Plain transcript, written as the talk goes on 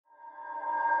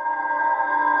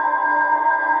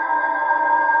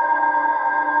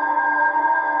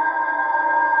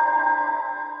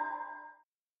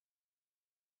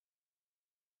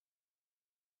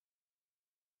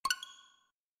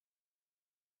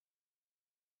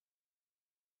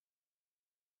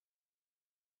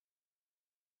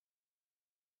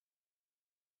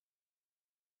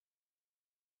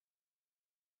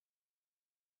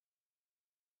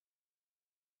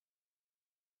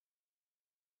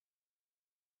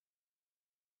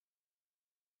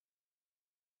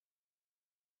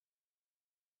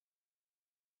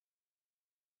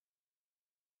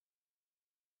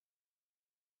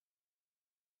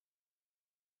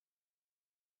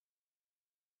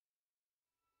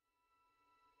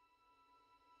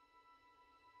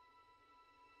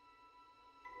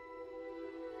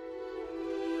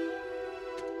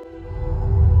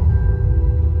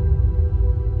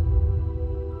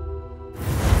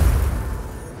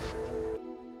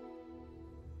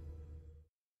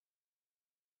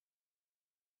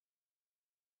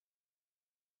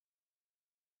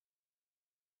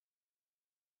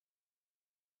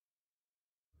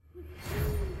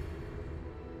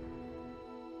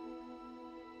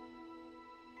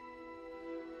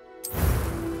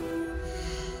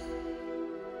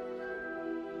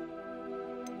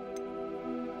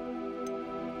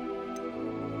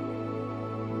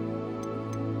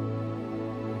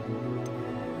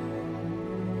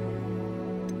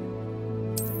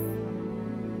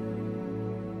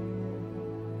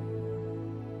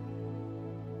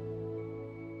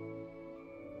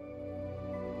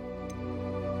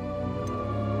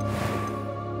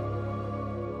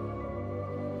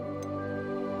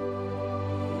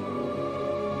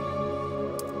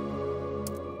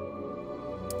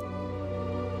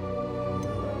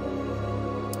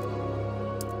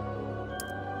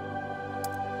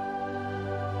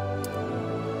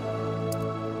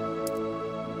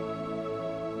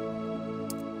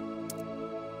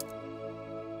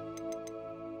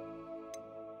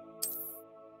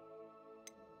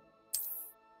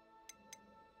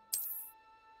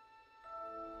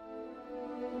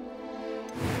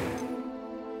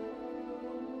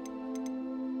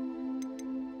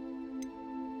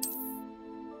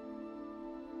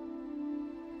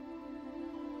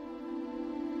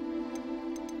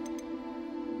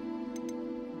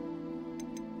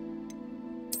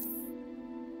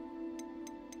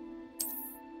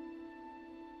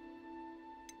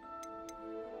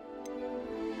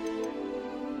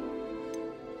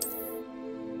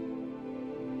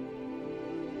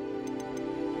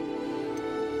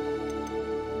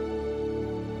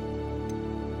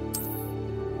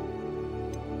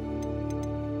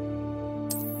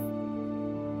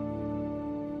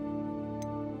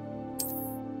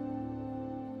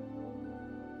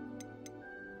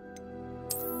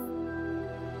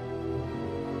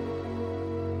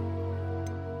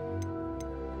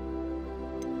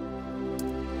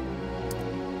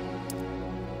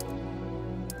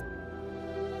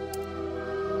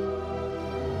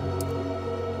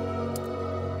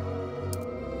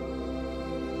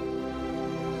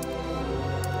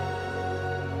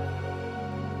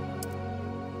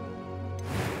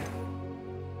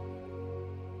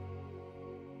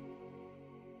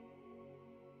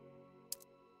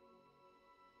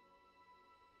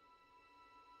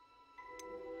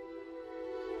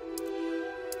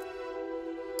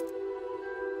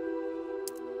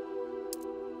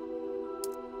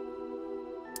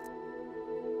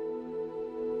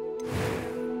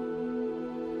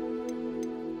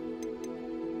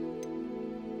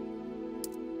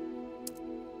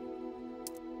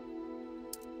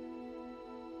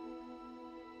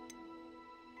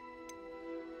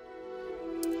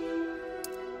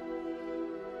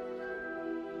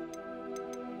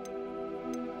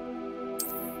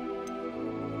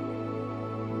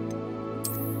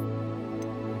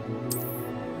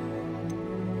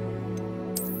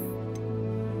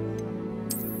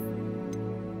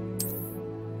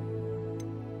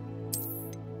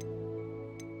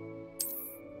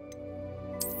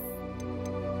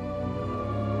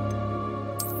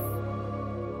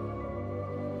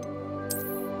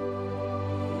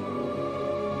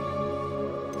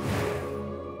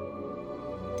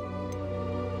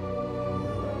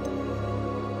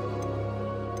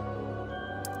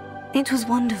It was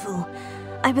wonderful.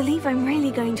 I believe I'm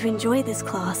really going to enjoy this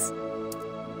class.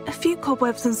 A few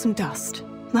cobwebs and some dust.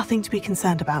 Nothing to be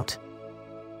concerned about.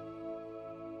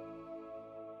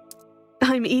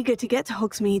 I'm eager to get to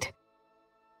Hogsmeade.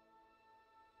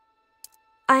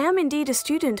 I am indeed a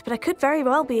student, but I could very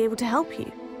well be able to help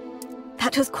you.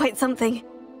 That was quite something.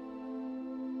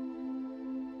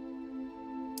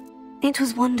 It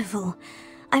was wonderful.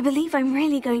 I believe I'm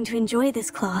really going to enjoy this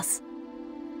class.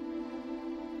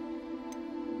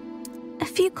 A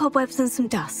few cobwebs and some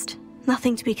dust.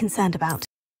 Nothing to be concerned about.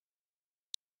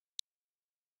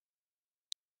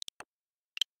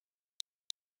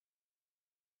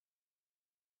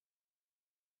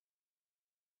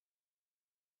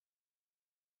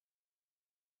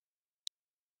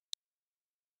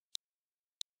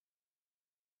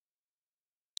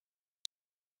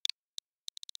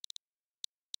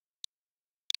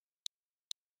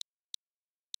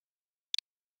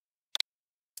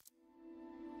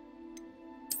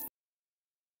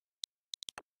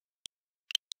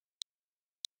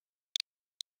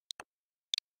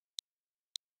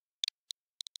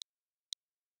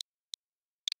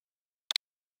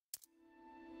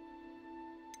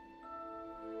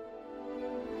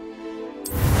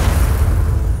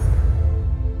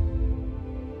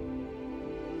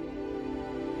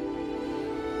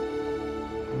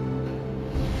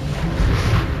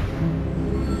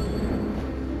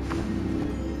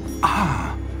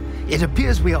 It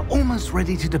appears we are almost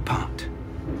ready to depart.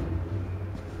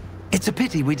 It's a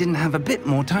pity we didn't have a bit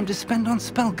more time to spend on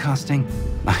spellcasting.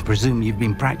 I presume you've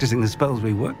been practicing the spells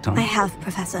we worked on. I have,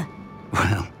 Professor.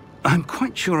 Well, I'm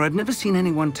quite sure I've never seen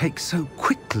anyone take so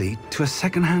quickly to a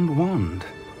second-hand wand.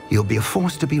 You'll be a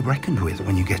force to be reckoned with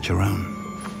when you get your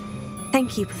own.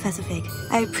 Thank you, Professor Fig.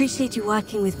 I appreciate you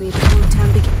working with me before the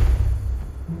term begins.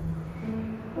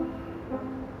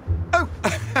 Oh,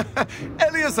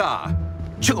 Eleazar!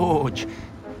 George,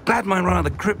 glad my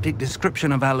rather cryptic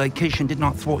description of our location did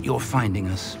not thwart your finding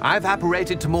us. I've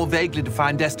apparated to more vaguely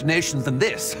defined destinations than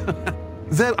this.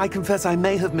 Though I confess I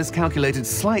may have miscalculated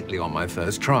slightly on my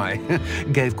first try.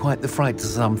 Gave quite the fright to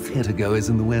some theatre-goers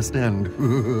in the West End.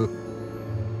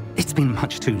 It's been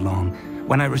much too long.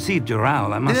 When I received your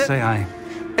owl, I must say I...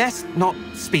 Best not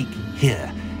speak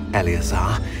here,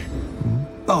 Eleazar.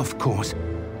 Of course.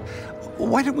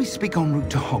 Why don't we speak en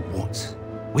route to Hogwarts?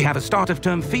 We have a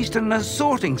start-of-term feast and a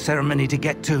sorting ceremony to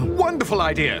get to. Wonderful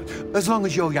idea! As long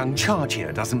as your young charge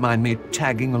here doesn't mind me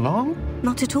tagging along.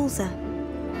 Not at all, sir.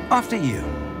 After you.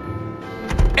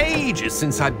 Ages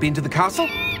since I've been to the castle.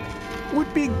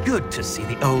 Would be good to see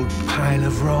the old pile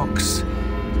of rocks.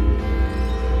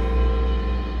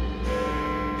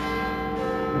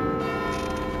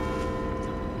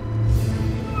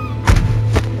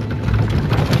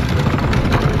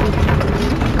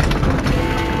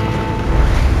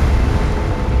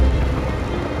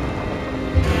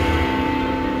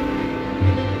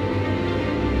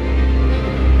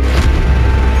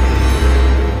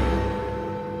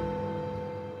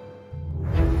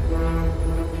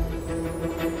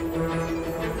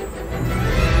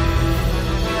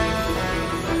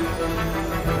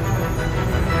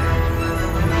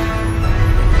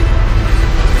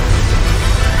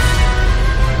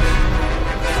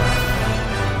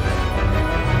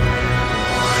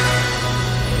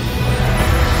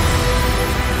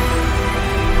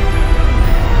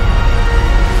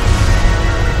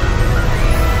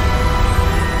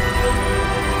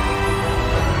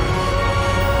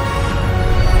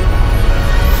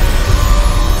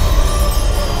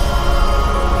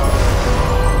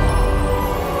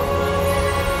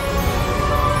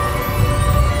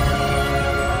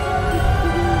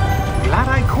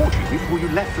 Before you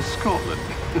left for Scotland.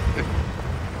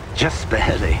 Just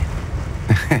barely.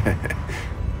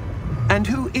 And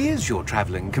who is your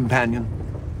traveling companion?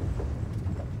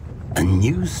 A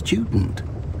new student.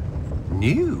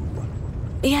 New?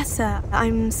 Yes, sir.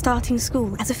 I'm starting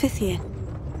school as a 5th year.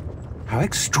 How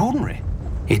extraordinary.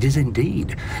 It is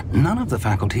indeed. None of the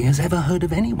faculty has ever heard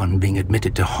of anyone being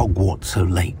admitted to Hogwarts so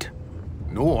late.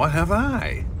 Nor have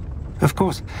I. Of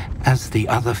course, as the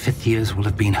other 5th years will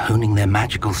have been honing their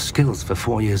magical skills for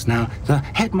 4 years now, the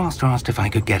headmaster asked if I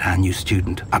could get our new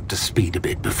student up to speed a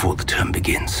bit before the term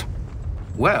begins.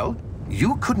 Well,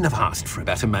 you couldn't have asked for a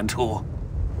better mentor.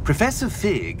 Professor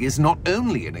Fig is not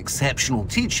only an exceptional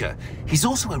teacher, he's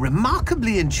also a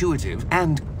remarkably intuitive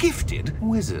and gifted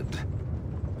wizard.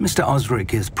 Mr.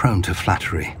 Osric is prone to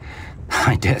flattery.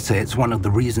 I dare say it's one of the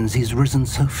reasons he's risen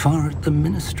so far at the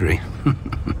ministry.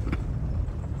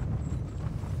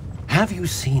 Have you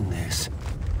seen this?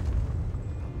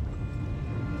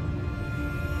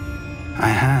 I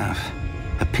have.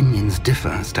 A opinions differ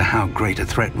as to how great a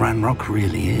threat Ranrock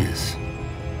really is.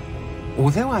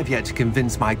 Although I've yet to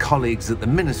convince my colleagues at the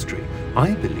Ministry,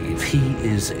 I believe he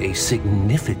is a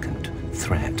significant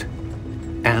threat.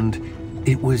 And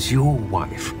it was your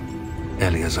wife,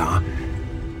 Eleazar,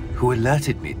 who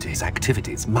alerted me to his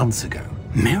activities months ago.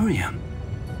 Miriam?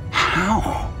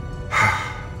 How?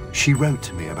 She wrote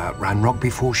to me about Ranrock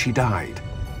before she died,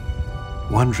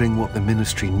 wondering what the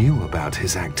Ministry knew about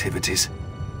his activities.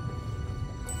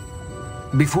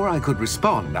 Before I could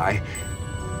respond, I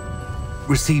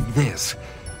received this.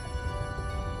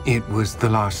 It was the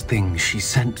last thing she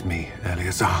sent me,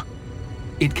 Eleazar.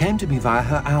 It came to me via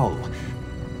her owl,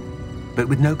 but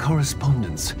with no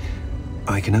correspondence.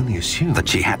 I can only assume That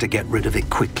she had to get rid of it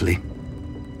quickly,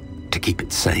 to keep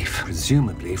it safe.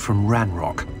 presumably from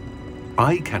Ranrock.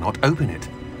 I cannot open it.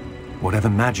 Whatever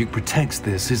magic protects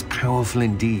this is powerful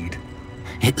indeed.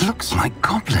 It looks like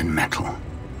goblin metal.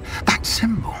 That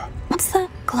symbol. What's that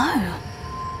glow?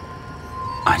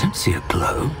 I don't see a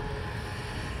glow.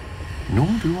 Nor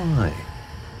do I.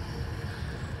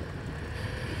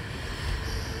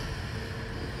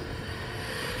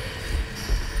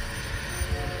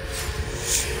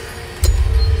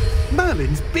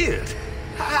 Merlin's beard!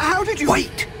 How did you...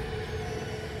 Wait!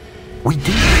 We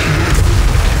did.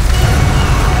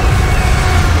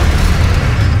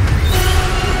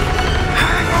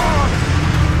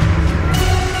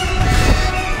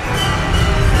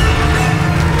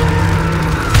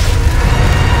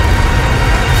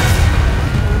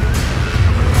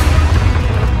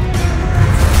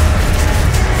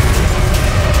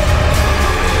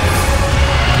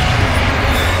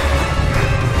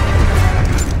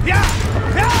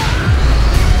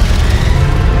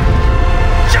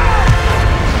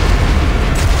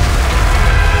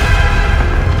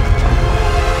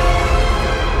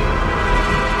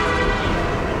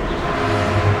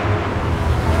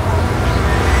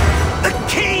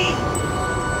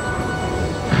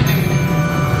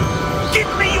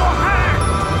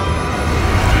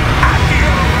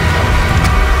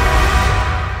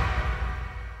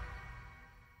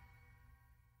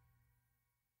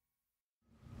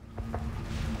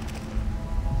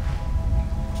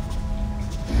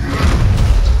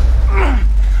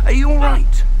 Are you all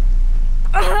right?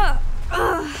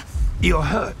 You're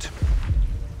hurt.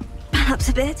 Perhaps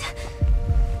a bit.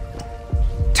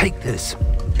 Take this.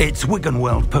 It's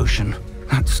Wiggenweld potion.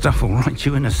 That stuff will right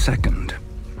you in a second.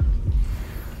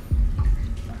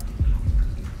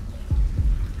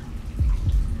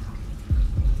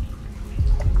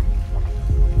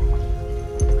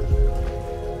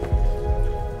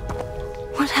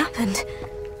 What happened?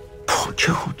 Poor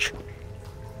George.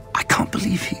 I can't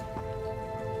believe he...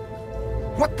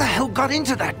 What the hell got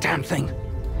into that damn thing?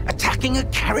 Attacking a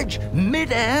carriage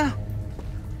mid-air?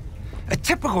 A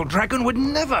typical dragon would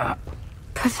never...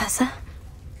 Professor?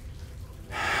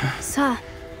 Sir,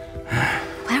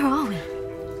 where are we?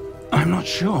 I'm not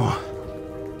sure.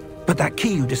 But that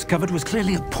key you discovered was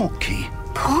clearly a port key.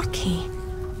 Port key?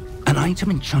 An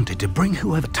item enchanted to bring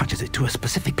whoever touches it to a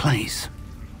specific place.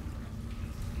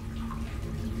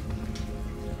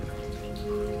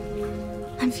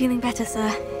 I'm feeling better, sir.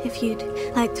 If you'd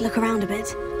like to look around a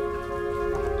bit.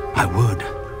 I would.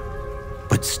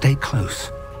 But stay close.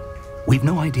 We've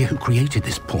no idea who created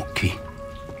this port key.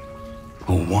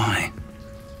 Or why.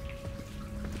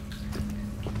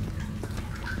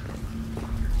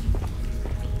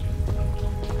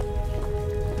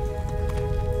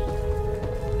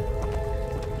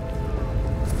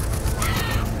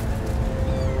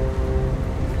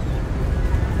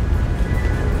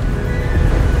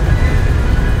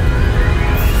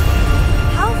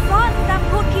 How far did that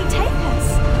port key take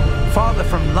us? Farther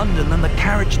from London than the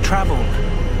carriage travelled.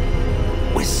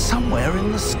 We're somewhere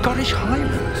in the Scottish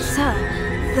Highlands.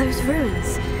 Sir, those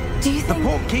ruins. Do you The think...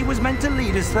 port key was meant to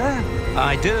lead us there?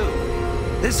 I do.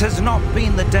 This has not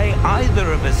been the day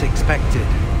either of us expected.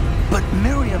 But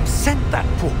Miriam sent that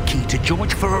port key to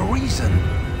George for a reason.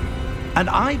 And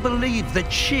I believe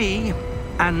that she,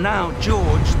 and now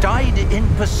George, died in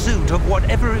pursuit of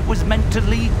whatever it was meant to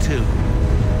lead to.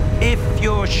 If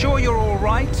you're sure you're all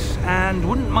right, and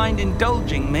wouldn't mind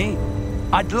indulging me,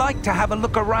 I'd like to have a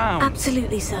look around.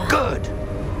 Absolutely, sir. Good.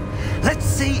 Let's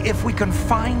see if we can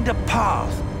find a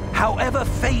path, however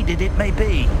faded it may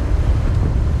be.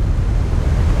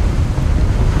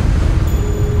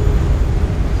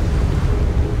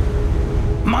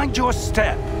 Mind your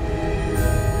step.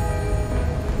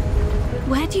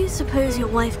 Where do you suppose your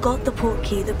wife got the port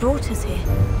key that brought us here?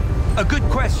 A good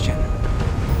question.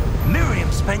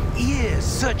 Miriam spent years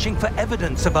searching for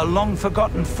evidence of a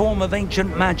long-forgotten form of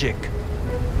ancient magic.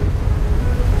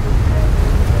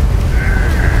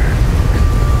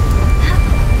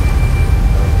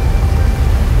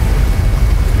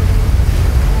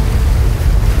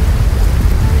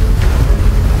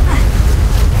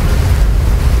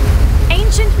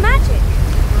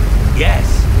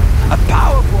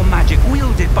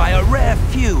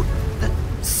 few that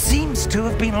seems to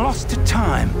have been lost to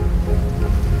time.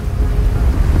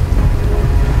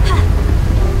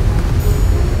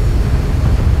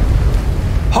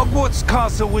 Hogwarts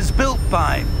Castle was built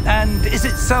by, and is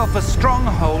itself a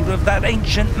stronghold of that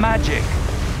ancient magic.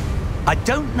 I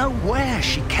don't know where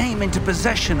she came into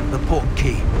possession of the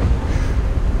portkey,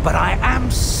 but I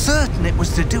am certain it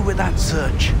was to do with that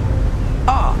search.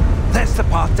 Ah, there's the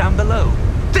path down below.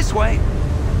 This way!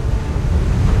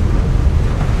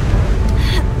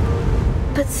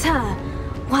 But sir,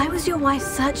 why was your wife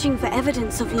searching for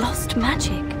evidence of lost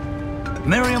magic?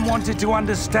 Miriam wanted to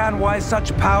understand why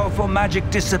such powerful magic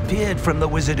disappeared from the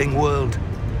wizarding world.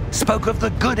 Spoke of the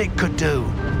good it could do.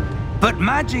 But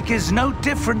magic is no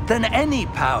different than any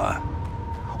power.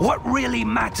 What really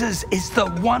matters is the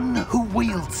one who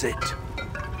wields it.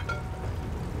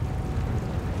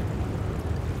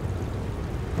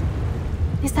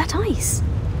 Is that ice?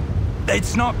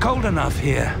 It's not cold enough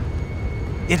here.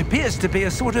 It appears to be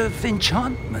a sort of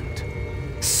enchantment.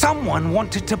 Someone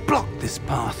wanted to block this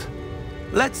path.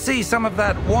 Let's see some of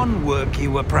that wand work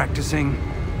you were practicing.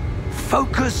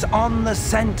 Focus on the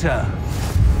center.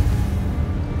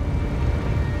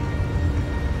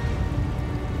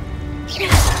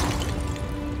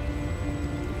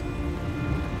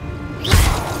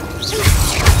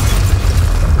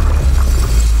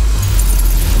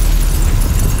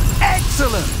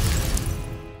 Excellent!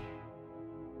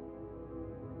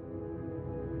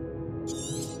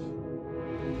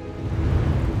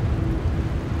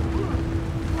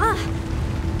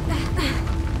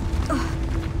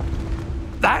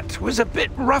 That was a bit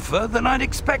rougher than I'd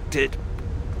expected.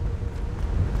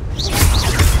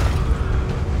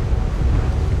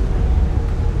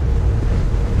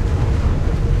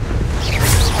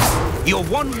 Your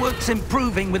wand work's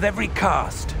improving with every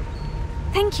cast.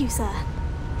 Thank you, sir.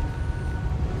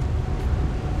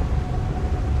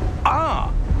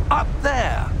 Ah, up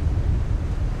there.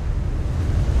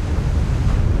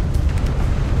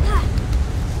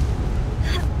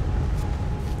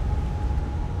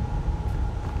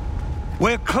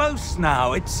 We're close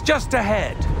now. It's just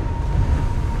ahead.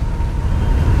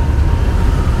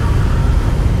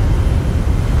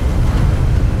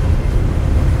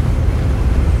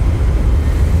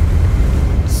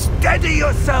 Steady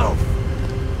yourself!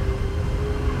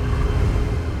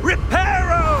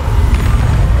 Reparo!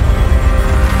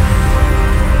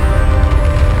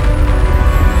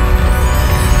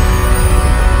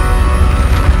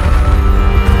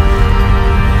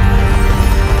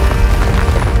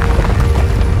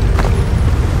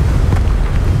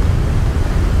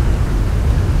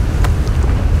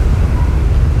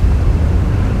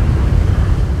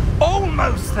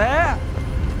 Almost there!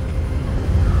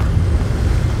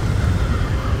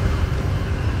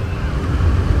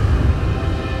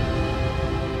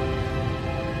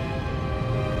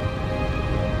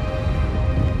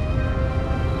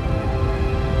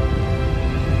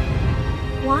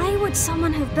 Why would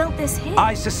someone have built this here?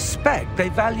 I suspect they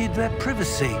valued their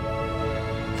privacy.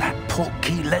 That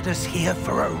portkey led us here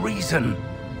for a reason.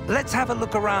 Let's have a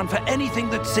look around for anything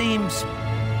that seems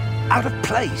out of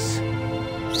place.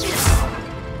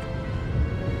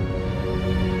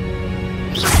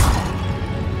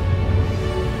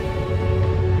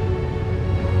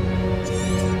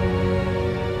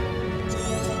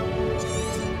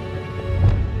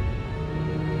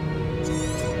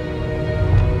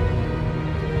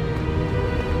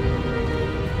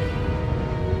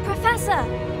 Professor,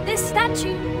 this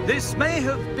statue... This may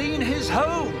have been his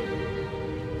home.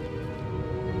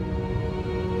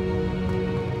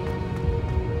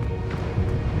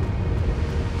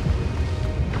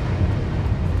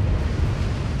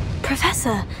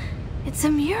 Professor, it's a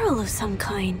mural of some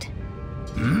kind.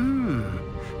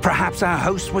 Perhaps our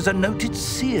host was a noted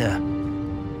seer.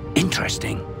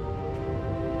 Interesting.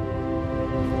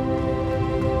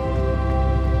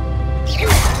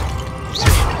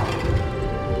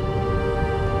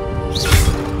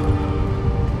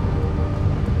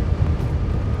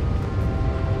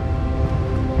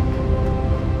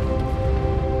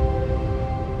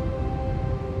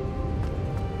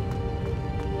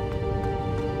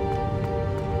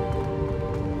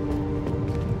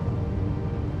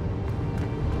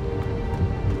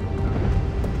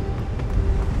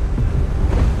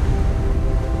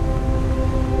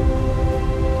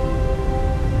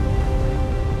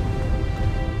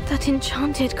 That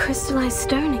enchanted crystallized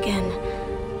stone again.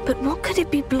 But what could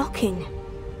it be blocking?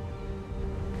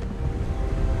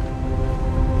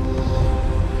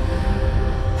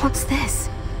 What's this?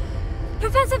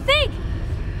 Professor Fig!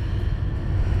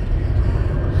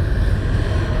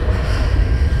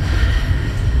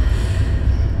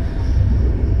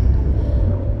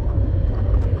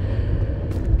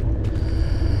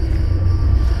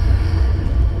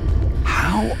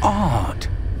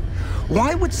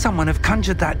 could someone have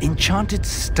conjured that enchanted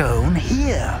stone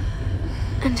here?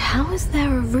 And how is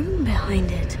there a room behind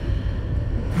it?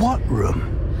 What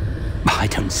room? I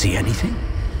don't see anything.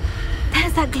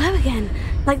 There's that glow again,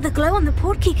 like the glow on the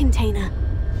portkey container.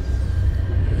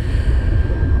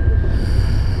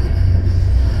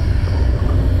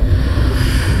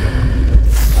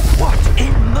 What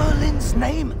in Merlin's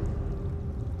name?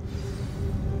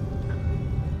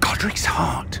 Godric's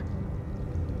heart.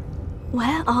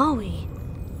 Where are we?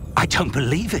 I don't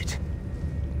believe it.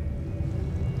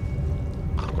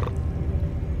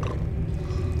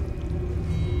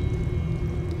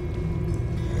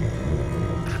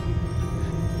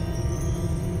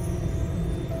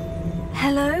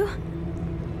 Hello?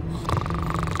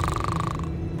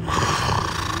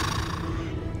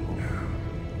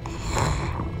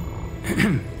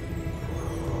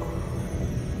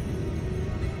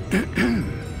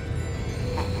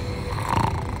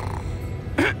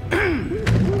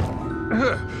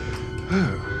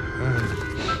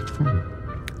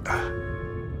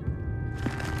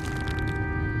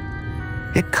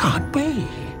 It can't be.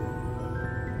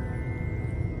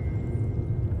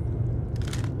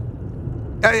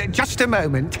 Just a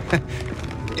moment.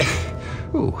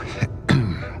 Ooh.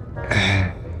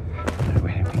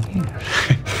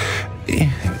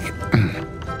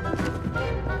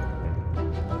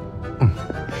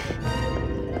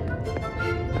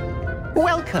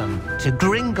 Welcome to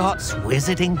Gringotts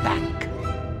Wizarding Bank.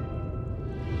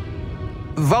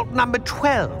 Vault number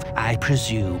 12, I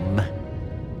presume.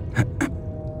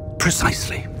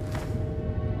 Precisely.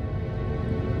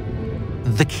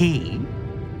 The key?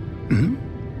 Hmm?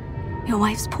 Your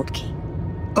wife's portkey.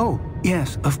 Oh,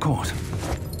 yes, of course.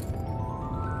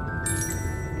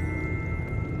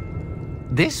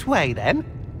 This way, then.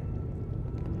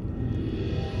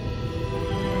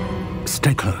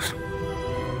 Stay close.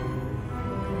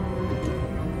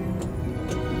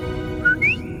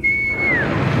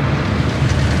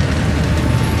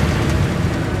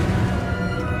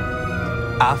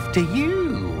 After you.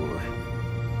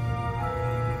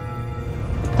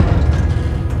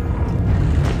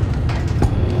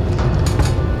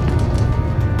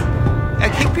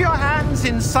 Keep your hands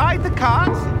inside the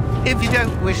cart if you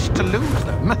don't wish to lose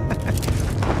them.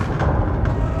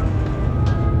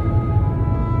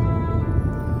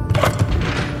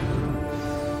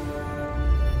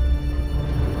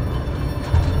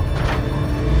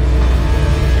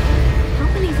 How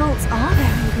many vaults are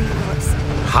there in Gringotts?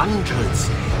 Hundreds.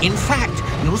 In fact,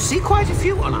 you'll see quite a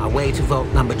few on our way to vault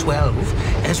number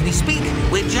 12. As we speak,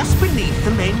 we're just beneath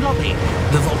the main lobby.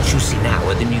 The vaults you see now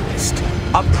are the newest.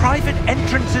 Are private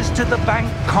entrances to the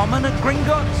bank common at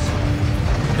Gringotts?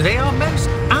 They are most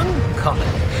uncommon.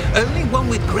 Only one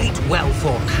with great wealth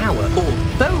or power, or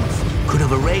both, could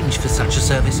have arranged for such a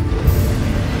service.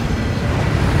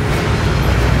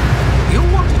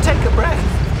 You'll want to take a breath.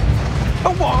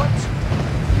 A what?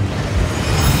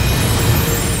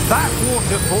 That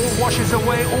waterfall washes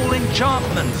away all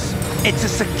enchantments. It's a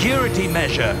security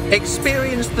measure.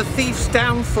 Experienced the thief's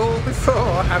downfall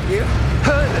before, have you?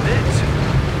 Heard of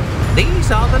it?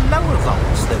 These are the lower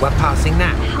vaults that we're passing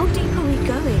now. How deep are we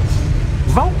going?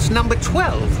 Vault number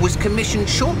 12 was commissioned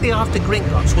shortly after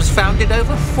Gringotts was founded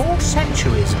over 4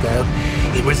 centuries ago.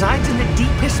 It resides in the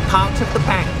deepest part of the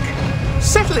bank.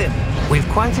 Settle in. We've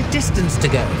quite a distance to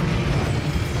go.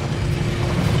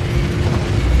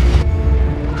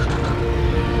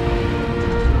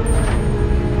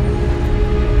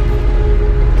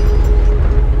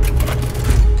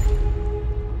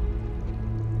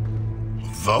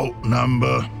 Vault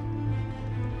number?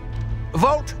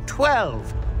 Vault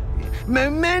 12.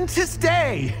 Momentous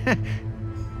day.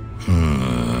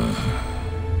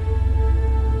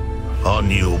 On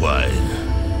your way.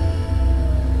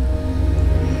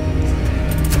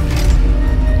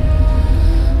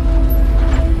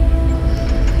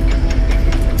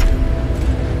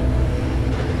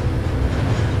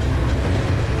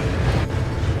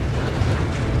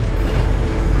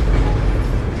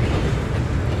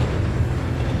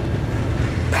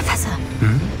 Professor,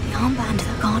 the armband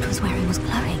the guard was wearing was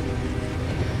glowing.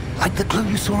 Like the glow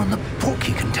you saw on the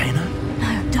portkey container?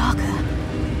 No, darker.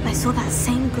 I saw that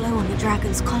same glow on the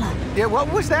dragon's collar. Yeah,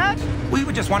 what was that? We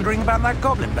were just wondering about that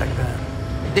goblin back there.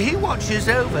 He watches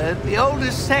over the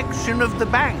oldest section of the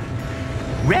bank.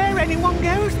 Rare anyone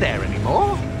goes there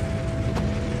anymore.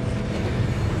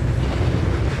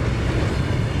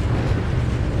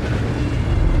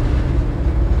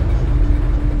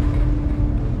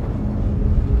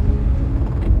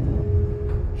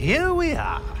 Here we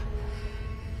are.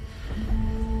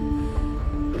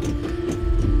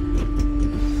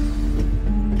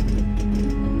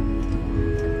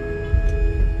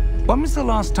 When was the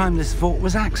last time this vault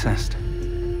was accessed?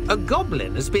 A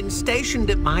goblin has been stationed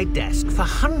at my desk for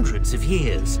hundreds of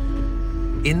years.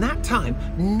 In that time,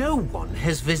 no one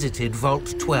has visited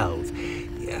Vault 12,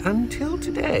 until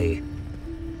today.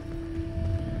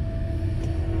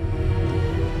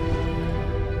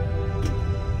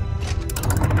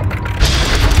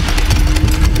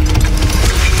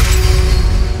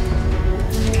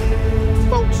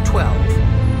 Vault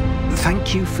 12.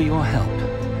 Thank you for your help.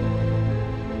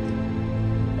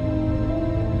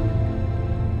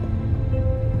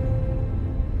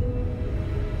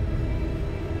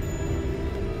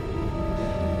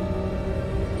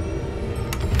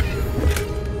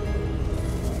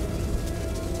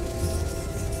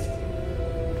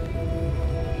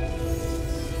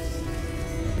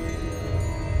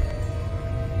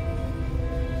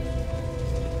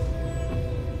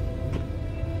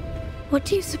 What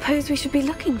do you suppose we should be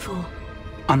looking for?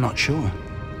 I'm not sure.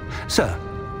 Sir,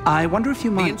 I wonder if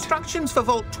you might... The instructions for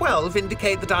Vault 12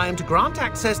 indicate that I am to grant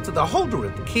access to the holder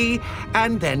of the key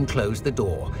and then close the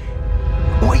door.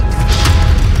 Wait!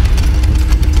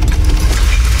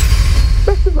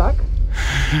 Best of luck.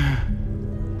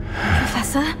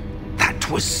 Professor? That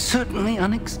was certainly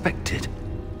unexpected.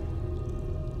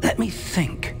 Let me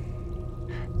think.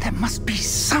 There must be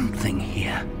something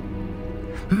here.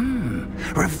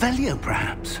 Revelio,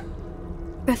 perhaps?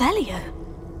 Revelio?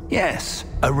 Yes,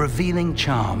 a revealing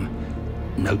charm.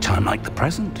 No time like the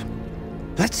present.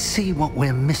 Let's see what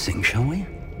we're missing, shall we?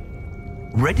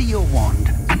 Ready your wand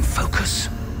and focus.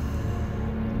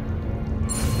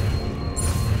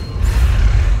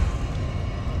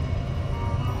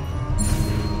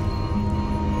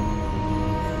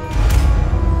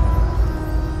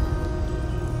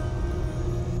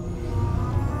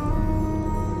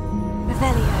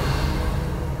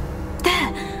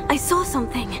 I saw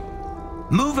something.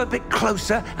 Move a bit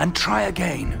closer and try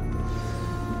again.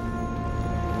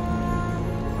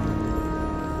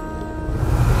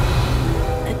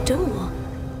 A door?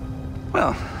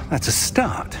 Well, that's a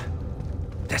start.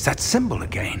 There's that symbol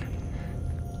again.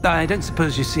 I don't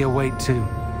suppose you see a way to...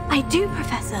 I do,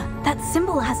 Professor. That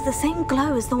symbol has the same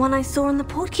glow as the one I saw in the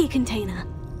portkey container.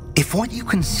 If what you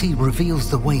can see reveals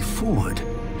the way forward,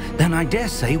 then I dare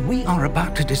say we are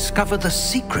about to discover the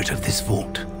secret of this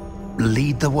vault.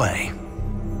 Lead the way.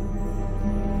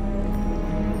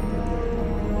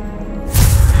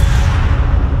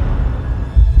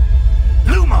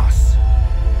 Lumos!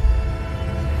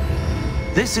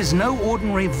 This is no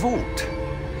ordinary vault.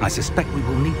 I suspect we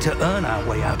will need to earn our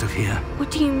way out of here.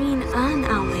 What do you mean, earn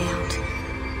our way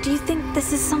out? Do you think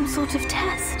this is some sort of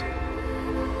test?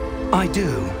 I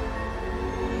do.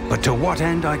 But to what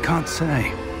end, I can't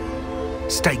say.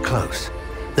 Stay close.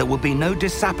 There will be no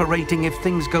disapparating if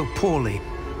things go poorly.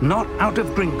 Not out of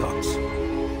Gringotts.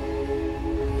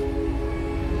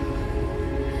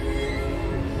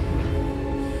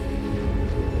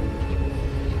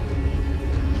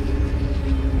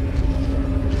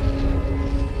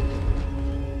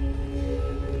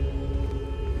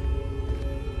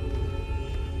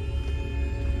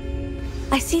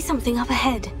 I see something up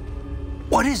ahead.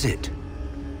 What is it?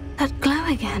 That glow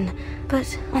again,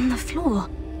 but on the floor.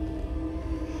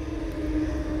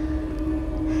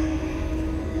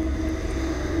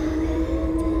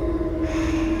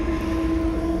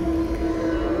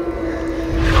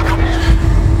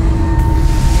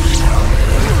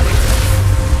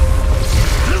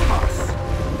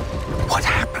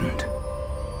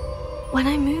 When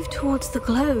I moved towards the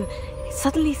glow, it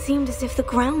suddenly seemed as if the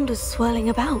ground was swirling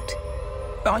about.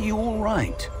 Are you all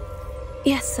right?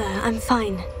 Yes, sir, I'm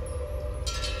fine.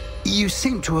 You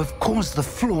seem to have caused the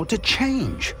floor to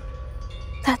change.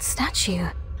 That statue.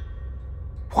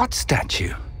 What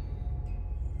statue?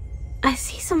 I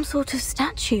see some sort of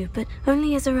statue, but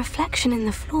only as a reflection in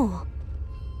the floor.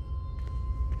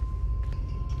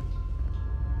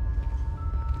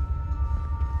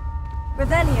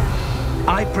 Revelio.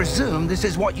 I presume this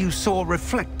is what you saw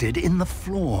reflected in the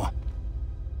floor.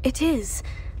 It is.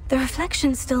 The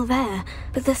reflection's still there,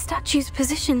 but the statue's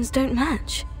positions don't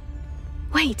match.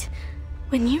 Wait,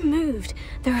 when you moved,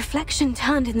 the reflection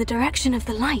turned in the direction of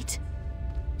the light.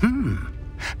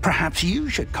 Perhaps you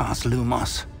should cast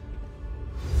Lumos.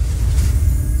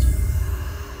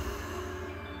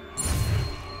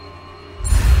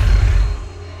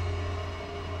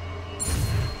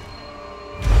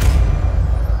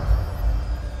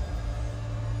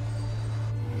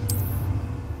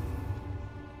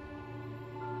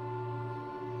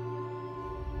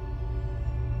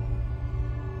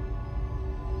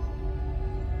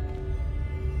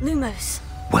 Lumos.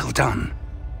 Well done.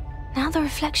 Now the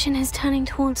reflection is turning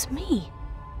towards me.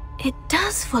 It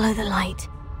does follow the light.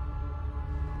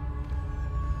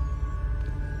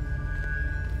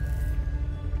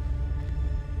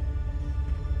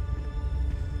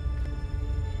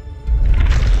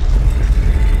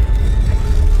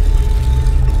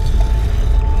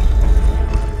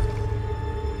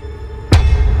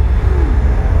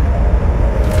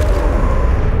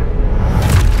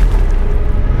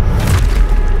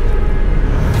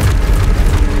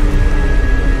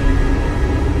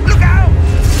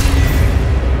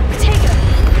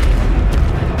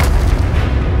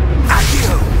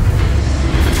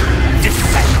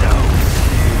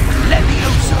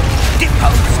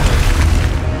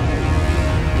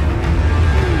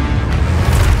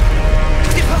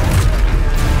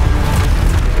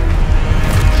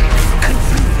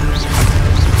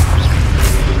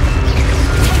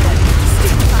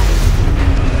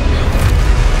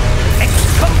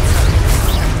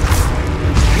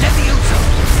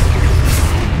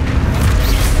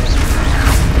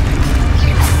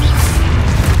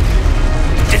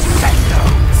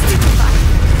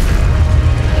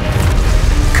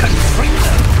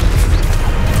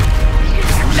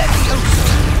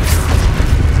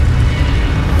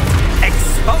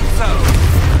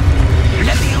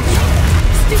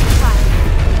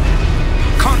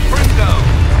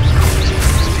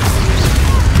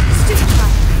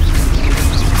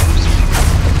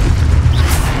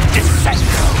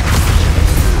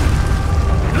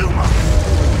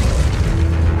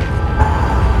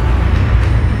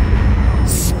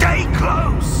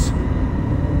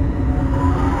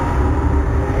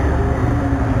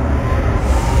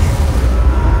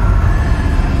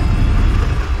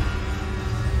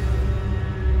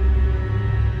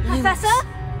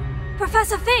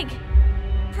 Professor Fig!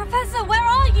 Professor, where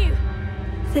are you?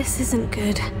 This isn't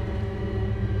good.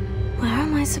 Where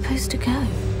am I supposed to go?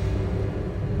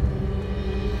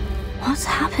 What's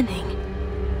happening?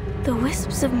 The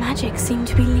wisps of magic seem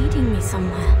to be leading me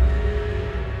somewhere.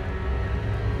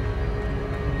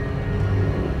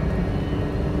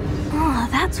 Ah,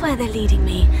 that's where they're leading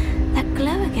me. That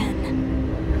glow again.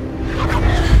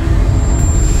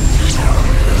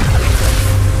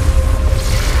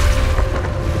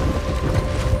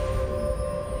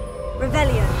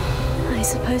 Revelio. I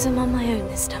suppose I'm on my own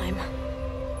this time.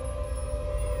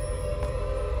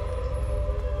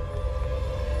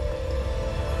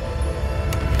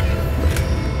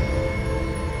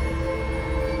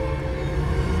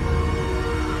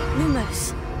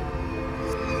 Lumos.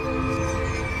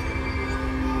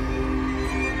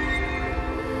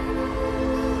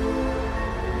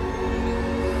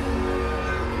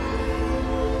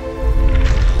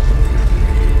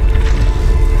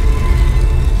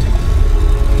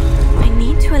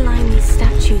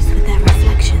 With their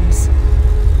reflections.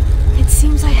 It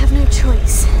seems I have no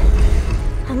choice.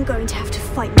 I'm going to have to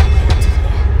fight my way out of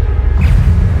here.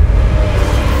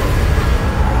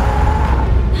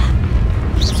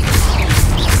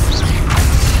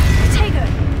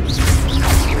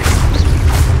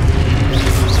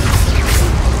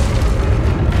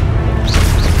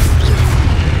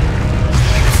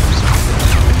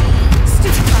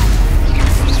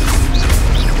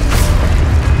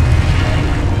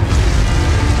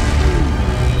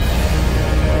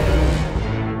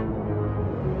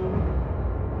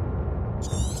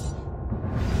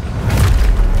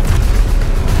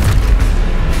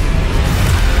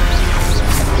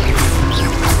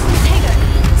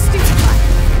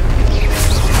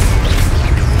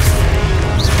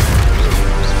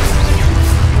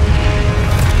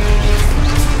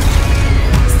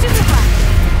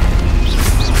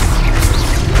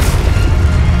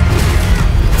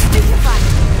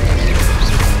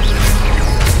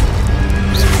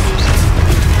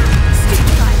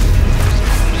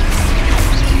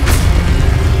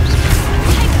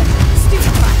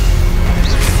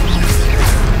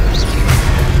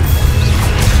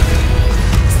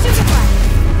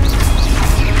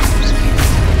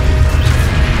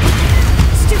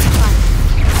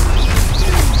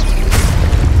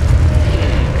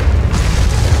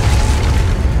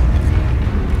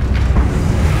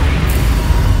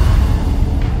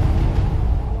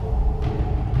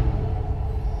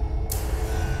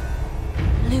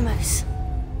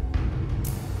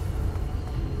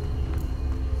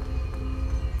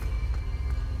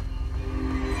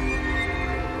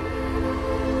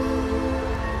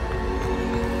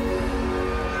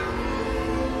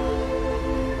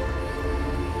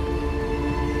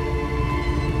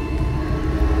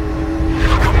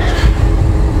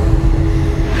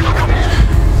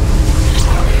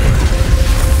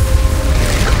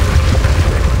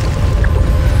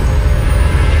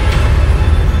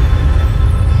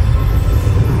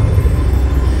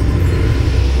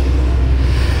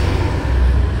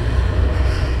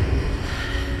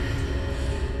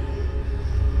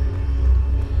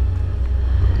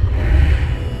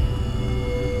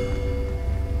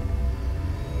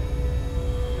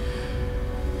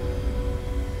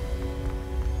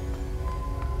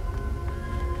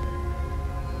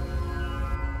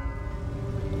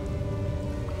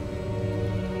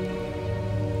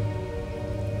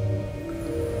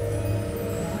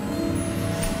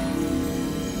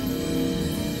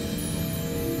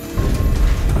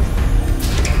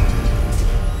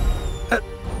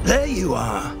 There you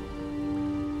are.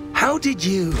 How did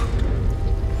you...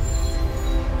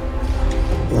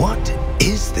 What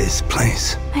is this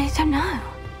place? I don't know.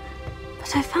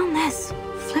 But I found this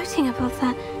floating above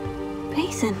that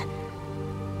basin.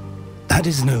 That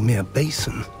is no mere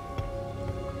basin.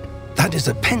 That is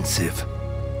a pensive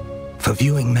for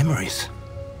viewing memories.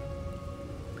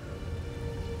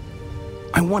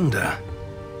 I wonder...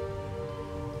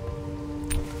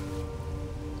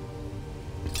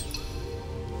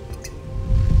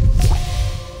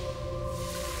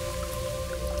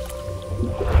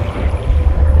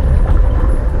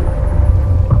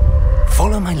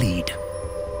 Follow my lead.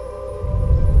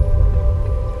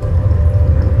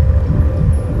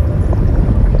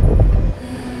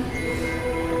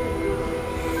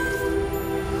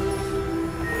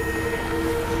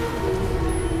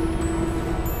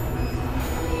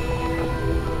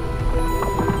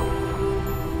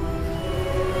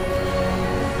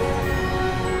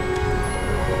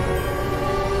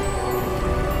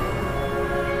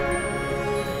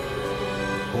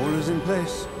 All is in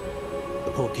place.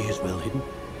 The portkey is well hidden.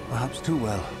 Perhaps too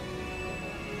well.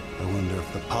 I wonder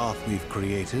if the path we've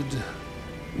created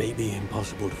may be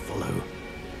impossible to follow.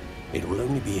 It will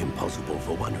only be impossible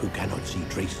for one who cannot see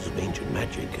traces of ancient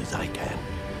magic as I can.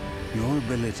 Your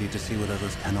ability to see what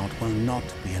others cannot will not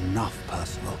be enough,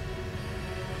 Percival.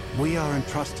 We are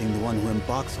entrusting the one who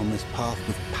embarks on this path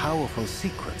with powerful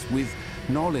secrets, with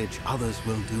knowledge others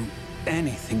will do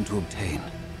anything to obtain.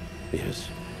 Yes,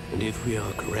 and if we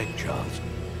are correct, Charles,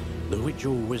 the witch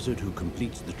or wizard who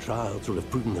completes the trials will have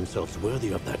proven themselves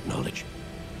worthy of that knowledge,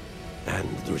 and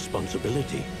the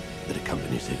responsibility that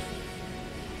accompanies it.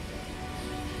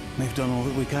 We've done all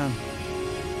that we can.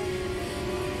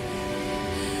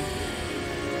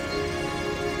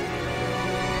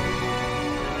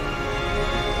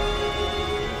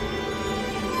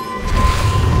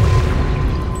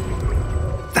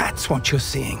 That's what you're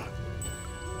seeing.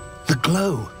 The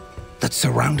glow that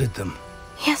surrounded them.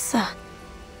 Yes, sir.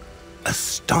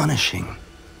 Astonishing.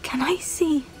 Can I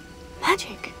see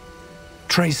magic?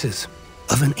 Traces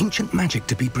of an ancient magic,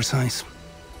 to be precise.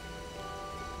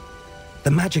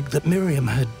 The magic that Miriam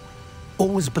had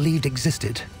always believed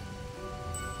existed,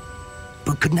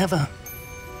 but could never.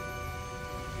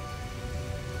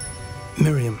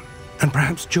 Miriam, and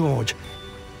perhaps George,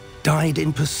 died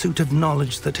in pursuit of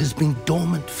knowledge that has been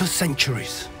dormant for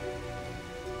centuries.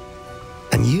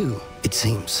 And you, it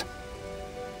seems,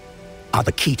 are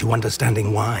the key to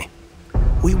understanding why.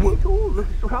 We were... It all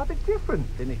looks rather different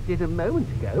than it did a moment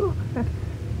ago.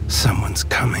 Someone's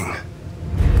coming.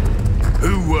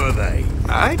 Who were they?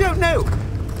 I don't know.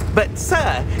 But,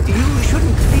 sir, you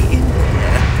shouldn't be in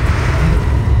there.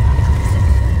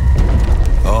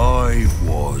 I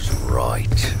was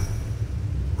right.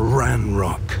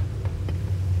 Ranrock.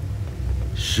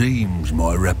 Seems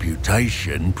my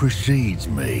reputation precedes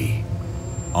me.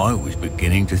 I was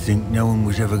beginning to think no one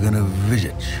was ever going to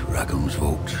visit Rackham's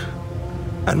vault.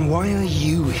 And why are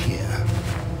you here?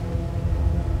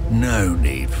 No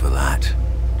need for that.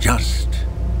 Just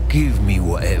give me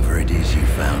whatever it is you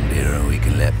found here and we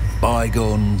can let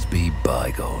bygones be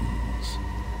bygones.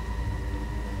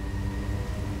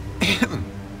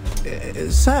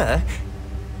 Sir,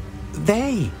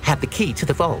 they had the key to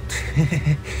the vault.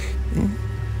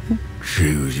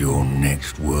 Choose your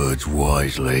next words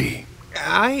wisely.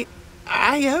 I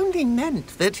only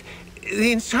meant that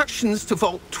the instructions to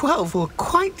Vault 12 were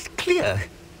quite clear.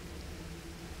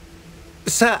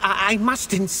 Sir, I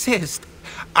must insist.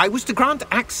 I was to grant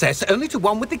access only to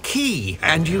one with the key,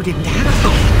 and you didn't have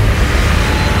them.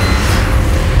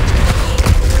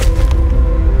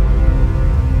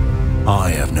 I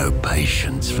have no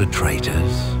patience for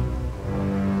traitors.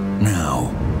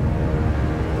 Now,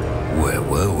 where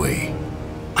were we?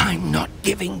 I'm not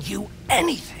giving you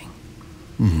anything.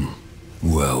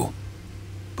 Well,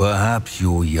 perhaps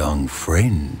your young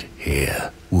friend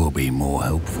here will be more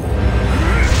helpful.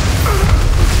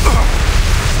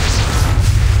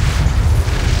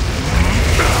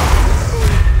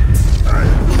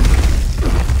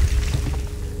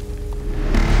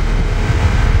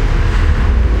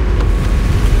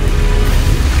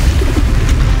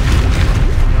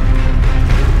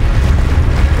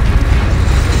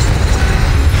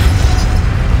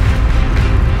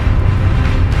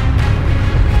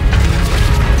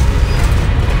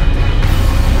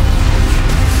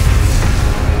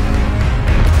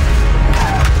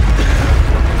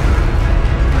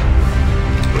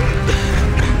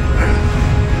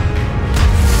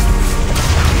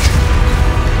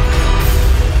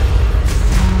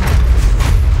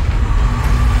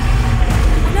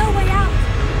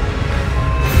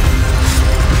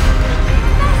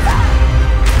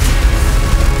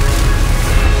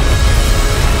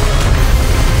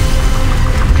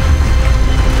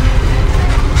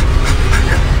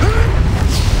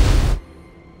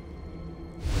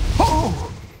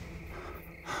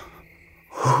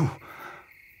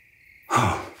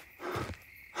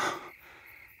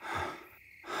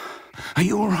 Are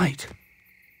you all right?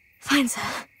 Fine, sir.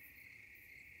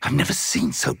 I've never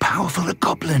seen so powerful a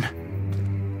goblin.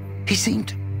 He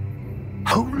seemed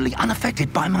wholly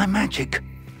unaffected by my magic.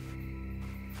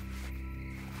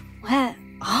 Where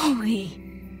are we?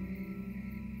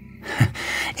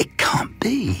 It can't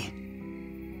be.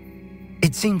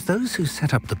 It seems those who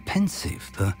set up the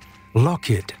pensive, the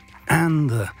locket, and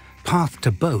the path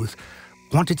to both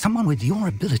wanted someone with your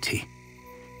ability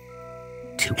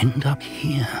to end up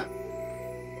here.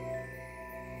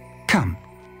 Come.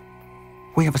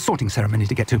 We have a sorting ceremony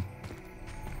to get to.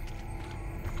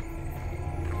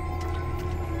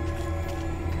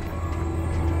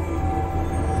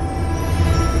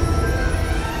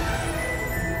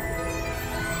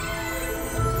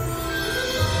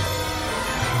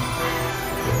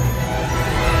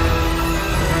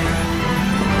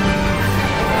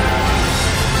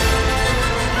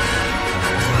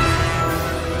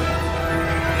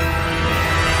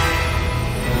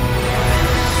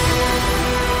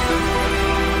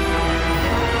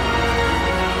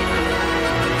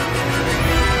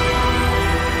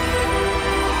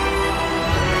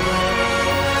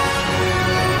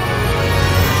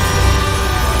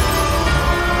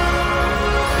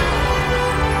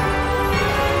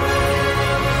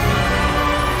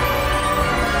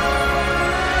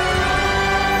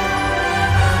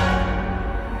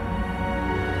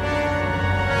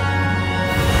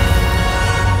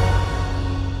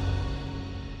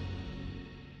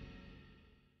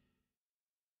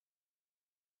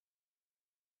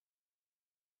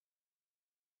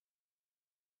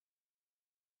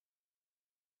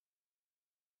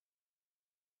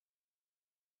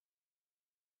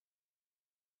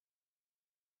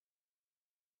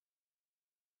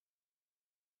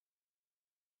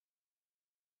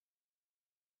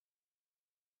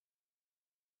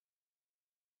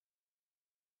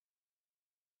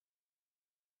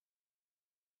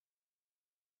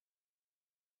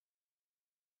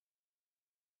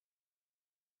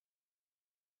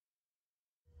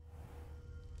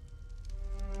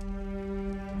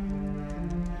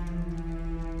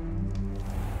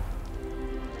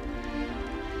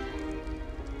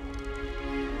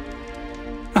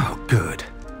 Good.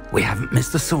 We haven't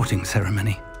missed the sorting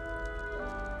ceremony.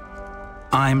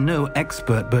 I'm no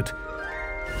expert, but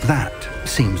that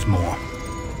seems more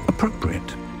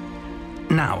appropriate.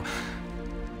 Now,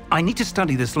 I need to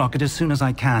study this locket as soon as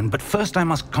I can, but first I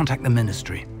must contact the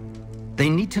Ministry. They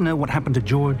need to know what happened to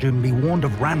George and be warned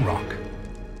of Ranrock.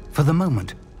 For the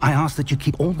moment, I ask that you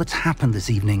keep all that's happened this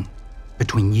evening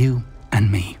between you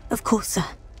and me. Of course, sir.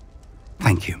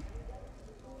 Thank you.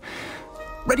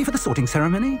 Ready for the sorting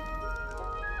ceremony?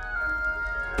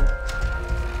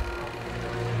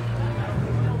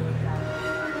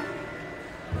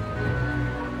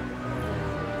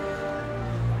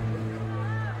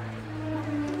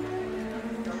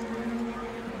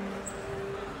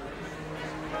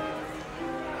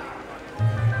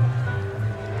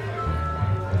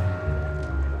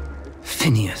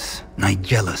 Phineas,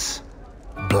 Nigellus,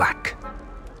 Black.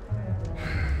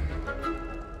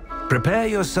 Prepare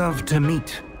yourself to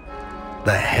meet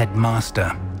the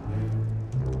headmaster.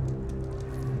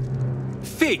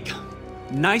 Fig,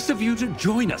 nice of you to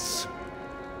join us.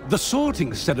 The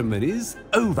sorting ceremony's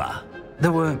over.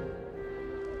 There were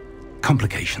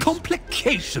complications.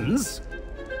 Complications?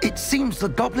 It seems the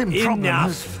goblin problem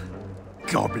has... Enough!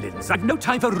 Goblins. I've no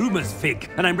time for rumors, Fig,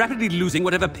 and I'm rapidly losing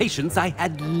whatever patience I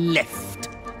had left.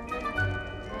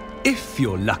 If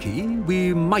you're lucky,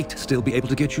 we might still be able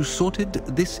to get you sorted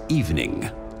this evening.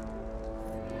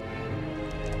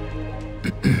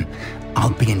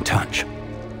 I'll be in touch.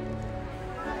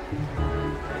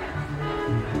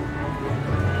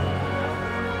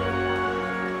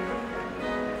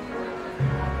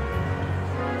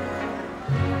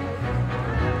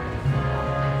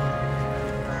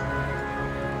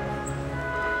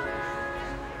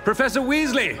 Professor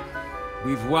Weasley,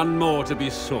 we've one more to be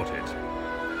sorted.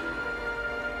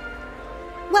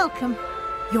 Welcome.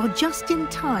 You're just in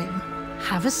time.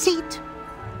 Have a seat.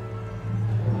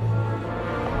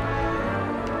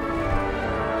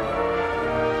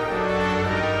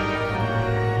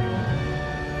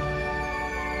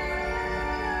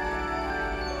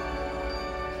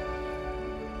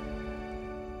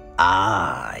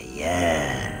 Ah,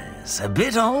 yes. A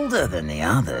bit older than the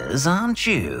others, aren't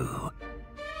you?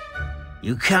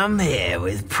 You come here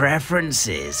with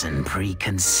preferences and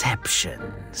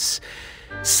preconceptions.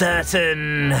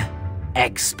 Certain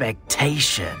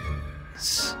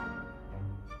expectations.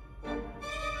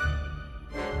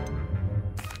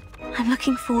 I'm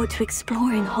looking forward to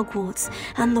exploring Hogwarts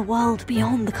and the world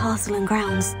beyond the castle and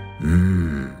grounds.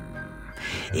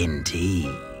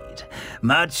 Indeed.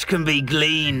 Much can be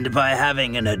gleaned by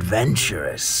having an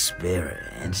adventurous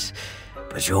spirit,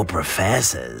 but your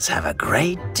professors have a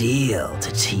great deal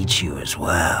to teach you as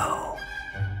well.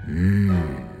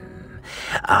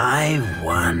 I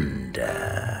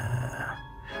wonder...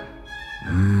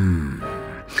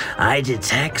 I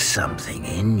detect something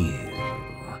in you.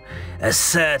 A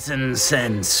certain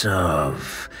sense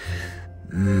of...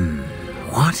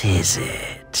 what is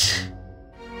it?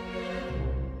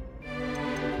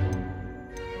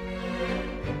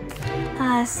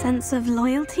 A sense of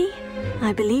loyalty?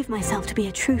 I believe myself to be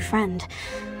a true friend.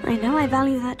 I know I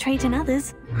value that trait in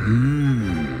others.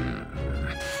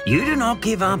 You do not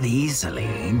give up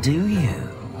easily, do you?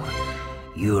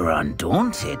 You are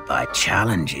undaunted by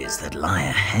challenges that lie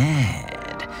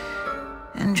ahead.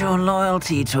 And your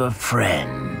loyalty to a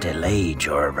friend delayed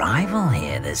your arrival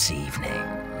here this evening.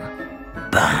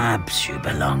 Perhaps you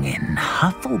belong in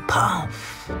Hufflepuff.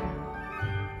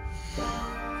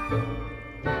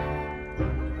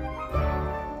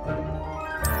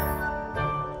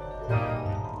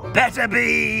 Better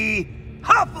be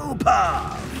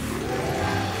Hufflepuff!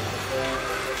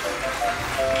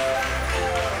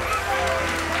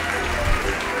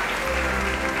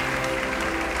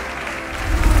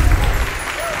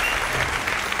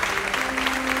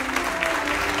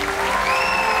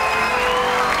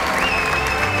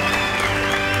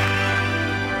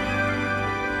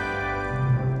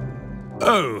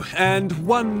 Oh, and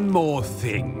one more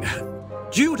thing.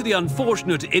 Due to the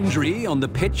unfortunate injury on the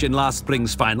pitch in last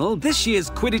spring's final, this year's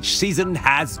Quidditch season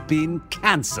has been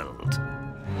cancelled.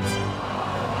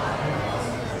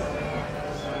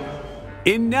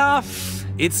 Enough!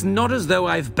 It's not as though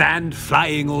I've banned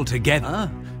flying altogether,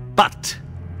 but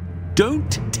don't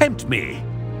tempt me.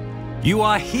 You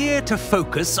are here to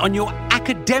focus on your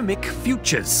academic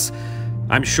futures.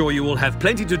 I'm sure you will have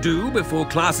plenty to do before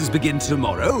classes begin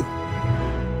tomorrow.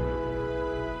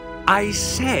 I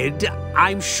said,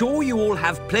 I'm sure you all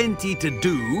have plenty to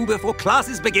do before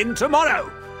classes begin tomorrow.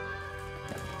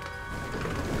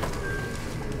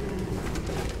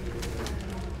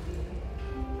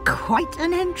 Quite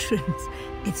an entrance.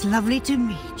 It's lovely to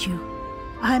meet you.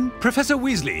 I'm... Professor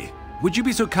Weasley, would you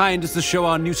be so kind as to show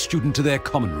our new student to their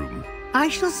common room? I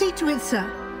shall see to it, sir.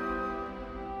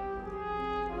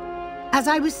 As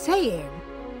I was saying,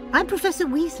 I'm Professor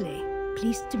Weasley.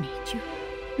 Pleased to meet you.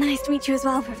 Nice to meet you as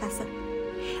well, Professor.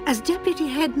 As Deputy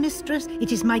Headmistress,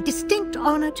 it is my distinct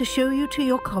honor to show you to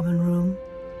your common room.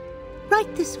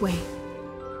 Right this way.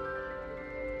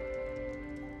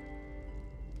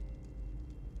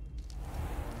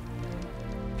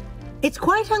 It's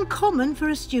quite uncommon for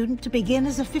a student to begin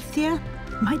as a fifth year.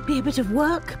 Might be a bit of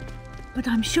work, but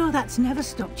I'm sure that's never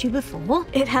stopped you before.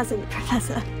 It hasn't,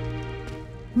 Professor.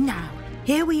 Now,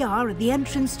 here we are at the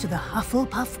entrance to the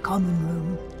Hufflepuff common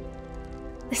room.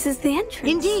 This is the entrance?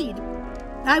 Indeed.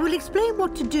 I will explain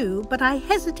what to do, but I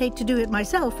hesitate to do it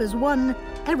myself as one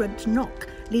errant knock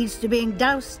leads to being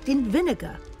doused in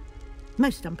vinegar.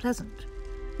 Most unpleasant.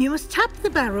 You must tap the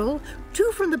barrel,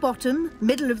 2 from the bottom,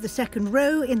 middle of the second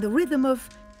row, in the rhythm of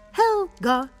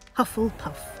Helga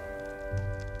Hufflepuff.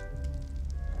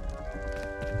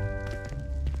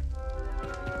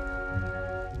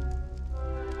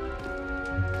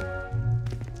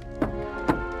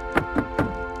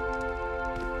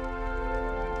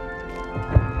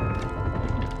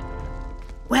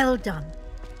 Well done.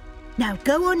 Now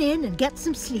go on in and get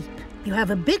some sleep. You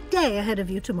have a big day ahead of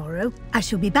you tomorrow. I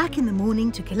shall be back in the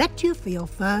morning to collect you for your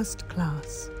first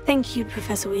class. Thank you,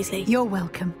 Professor Weasley. You're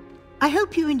welcome. I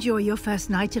hope you enjoy your first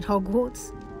night at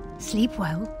Hogwarts. Sleep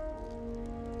well.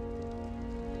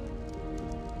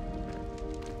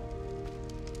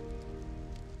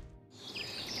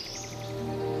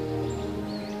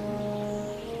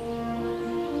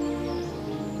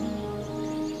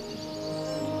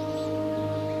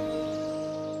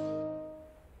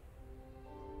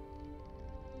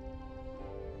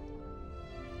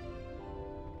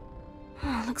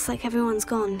 Looks like everyone's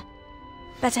gone.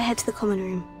 Better head to the common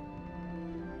room.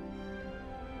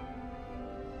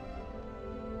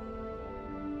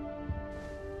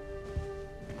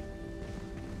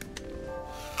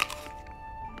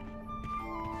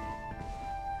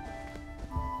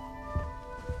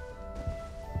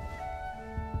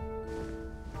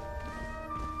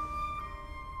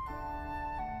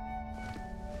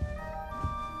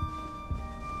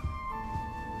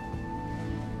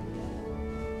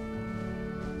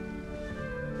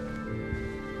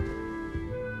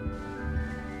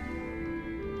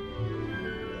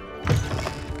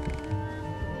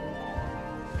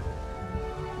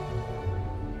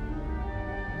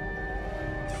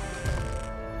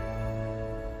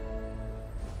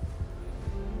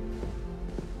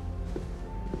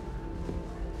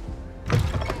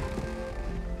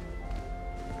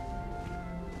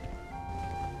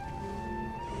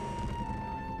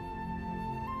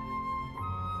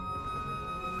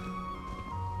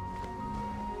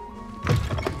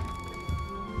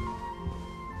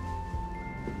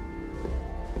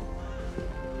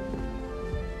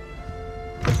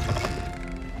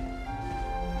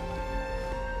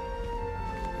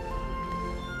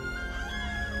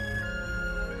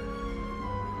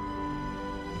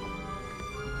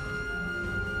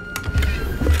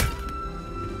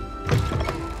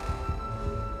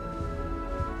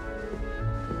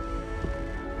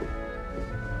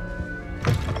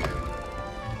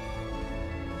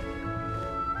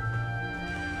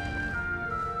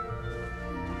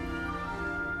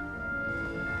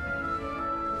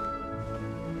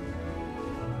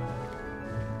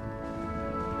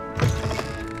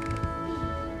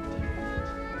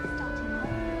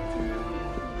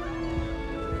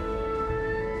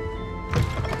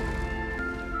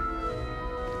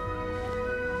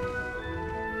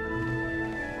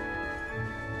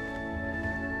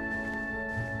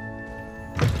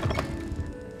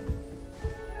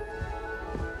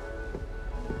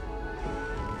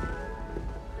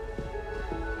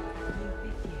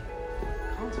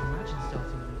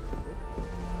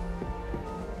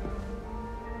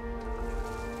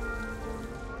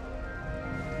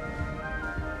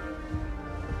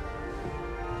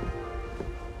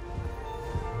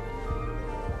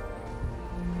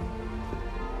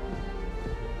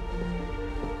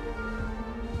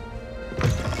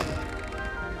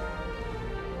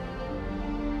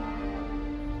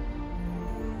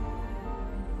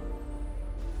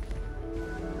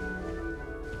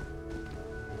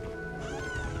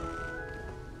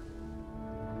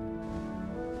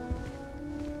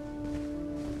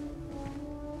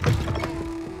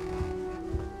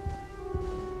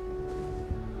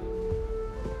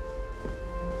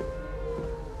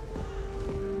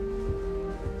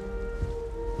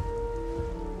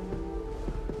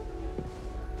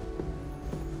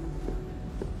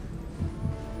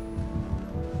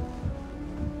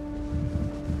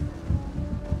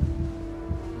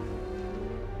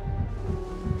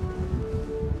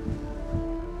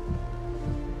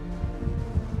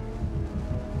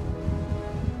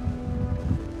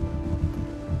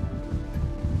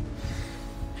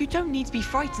 don't need to be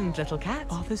frightened, little cat.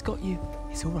 Arthur's got you.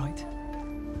 It's all right.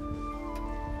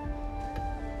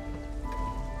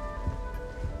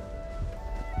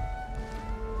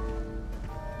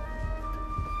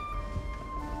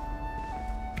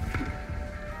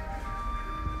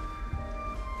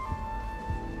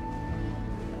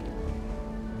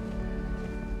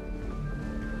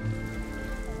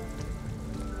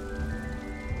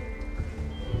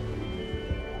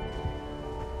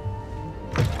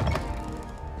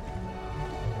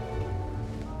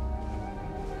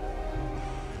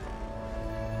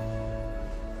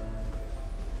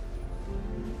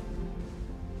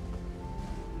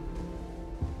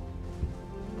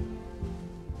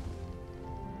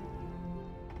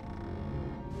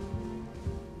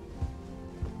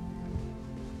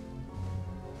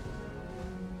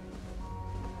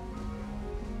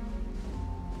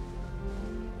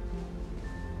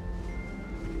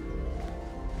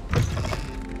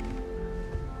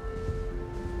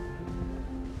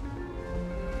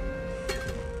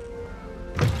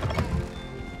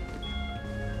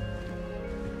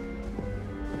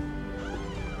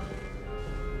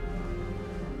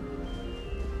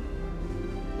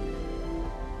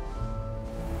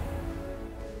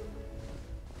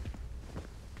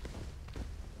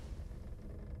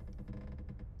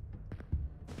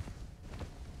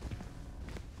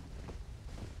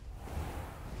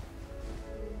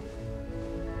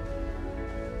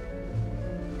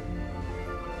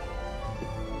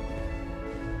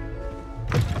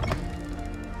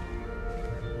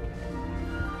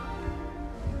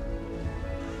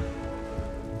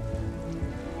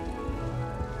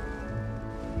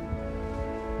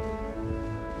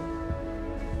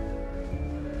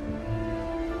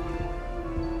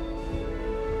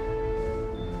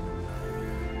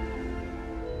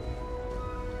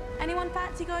 Anyone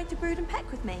fancy going to Brood and Peck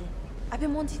with me? I've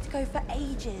been wanting to go for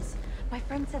ages. My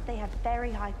friend said they have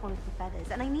very high quality feathers,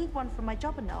 and I need one for my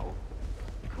jobber knoll.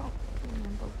 Can't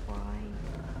remember why.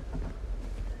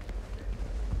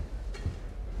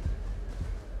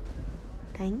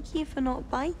 Thank you for not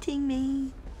biting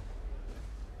me.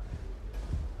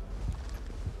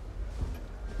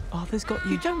 Arthur's got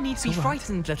you. You don't need to be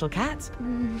frightened, little cat.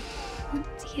 Oh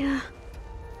dear.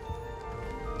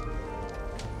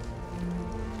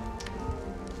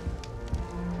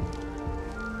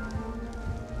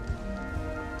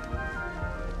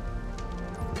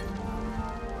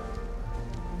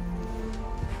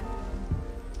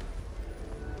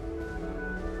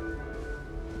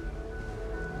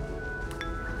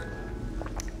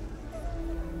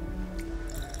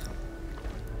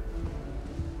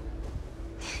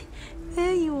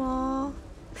 There you are.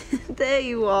 There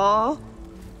you are.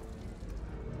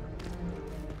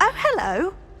 Oh,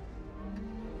 hello.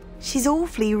 She's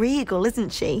awfully regal,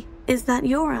 isn't she? Is that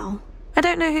your owl? I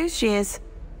don't know who she is.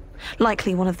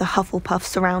 Likely one of the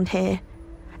Hufflepuffs around here.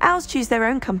 Owls choose their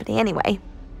own company anyway.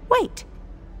 Wait,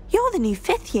 you're the new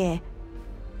 5th year.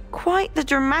 Quite the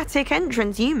dramatic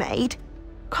entrance you made.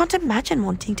 Can't imagine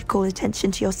wanting to call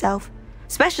attention to yourself,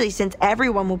 especially since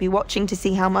everyone will be watching to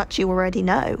see how much you already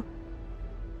know.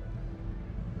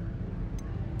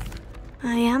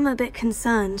 I am a bit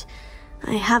concerned.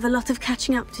 I have a lot of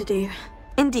catching up to do.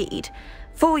 Indeed.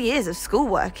 4 years of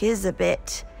schoolwork is a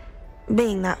bit...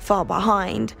 being that far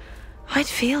behind. I'd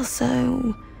feel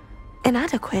so...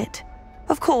 inadequate.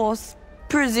 Of course,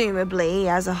 presumably,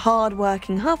 as a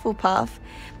hard-working Hufflepuff,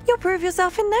 you'll prove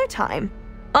yourself in no time.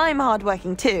 I'm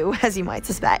hard-working too, as you might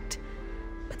suspect.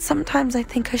 But sometimes I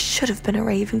think I should have been a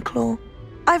Ravenclaw.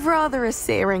 I've rather a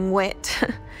searing wit.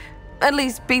 At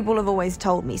least people have always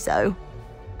told me so.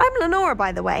 I'm Lenora,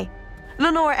 by the way.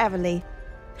 Lenora Everly.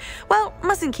 Well,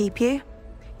 mustn't keep you.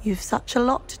 You've such a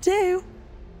lot to do.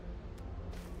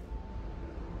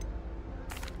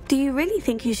 Do you really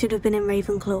think you should have been in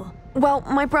Ravenclaw? Well,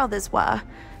 my brothers were.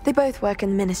 They both work in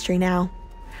the ministry now.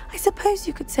 I suppose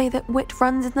you could say that wit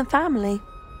runs in the family.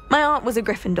 My aunt was a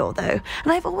Gryffindor, though,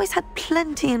 and I've always had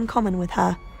plenty in common with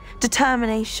her.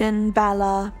 Determination,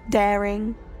 valor,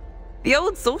 daring. The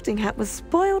old sorting hat was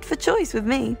spoiled for choice with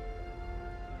me.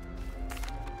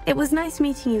 It was nice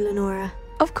meeting you, Lenora.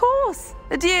 Of course.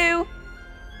 Adieu.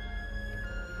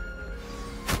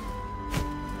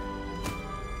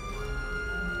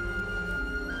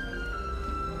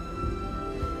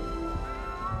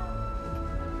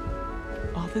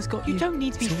 Arthur's got you. You don't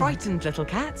need to be frightened, little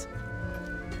cat.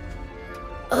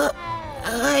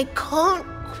 I can't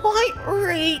quite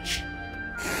reach.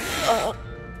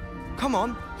 Come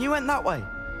on, he went that way.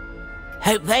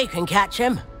 Hope they can catch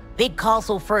him. Big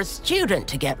castle for a student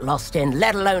to get lost in,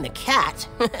 let alone a cat.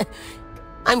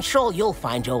 I'm sure you'll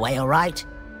find your way all right.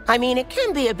 I mean, it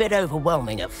can be a bit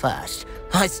overwhelming at first.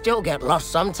 I still get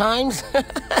lost sometimes.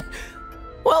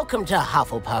 Welcome to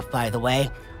Hufflepuff, by the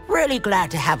way. Really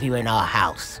glad to have you in our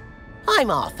house. I'm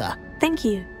Arthur. Thank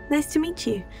you. Nice to meet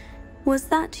you. Was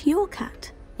that your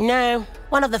cat? No,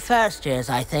 one of the first years,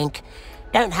 I think.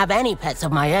 Don't have any pets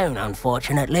of my own,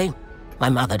 unfortunately. My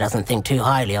mother doesn't think too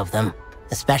highly of them,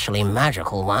 especially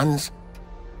magical ones.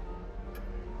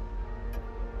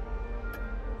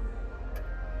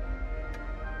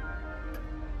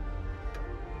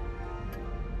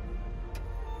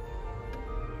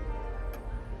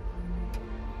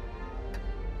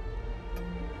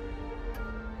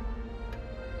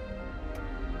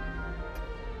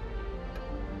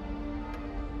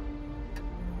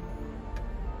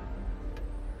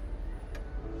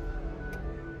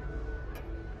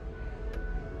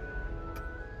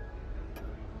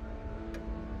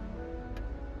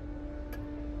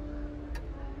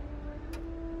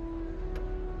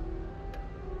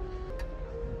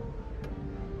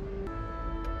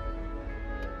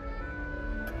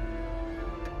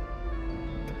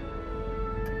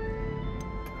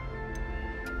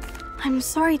 I'm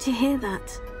sorry to hear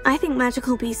that. I think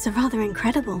magical beasts are rather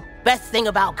incredible. Best thing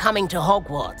about coming to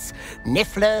Hogwarts.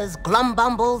 Nifflers,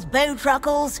 glumbumbles,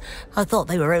 bowtruckles. I thought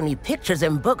they were only pictures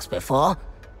in books before.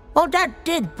 Well, Dad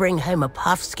did bring home a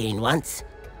puffskein once.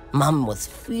 Mum was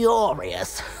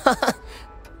furious.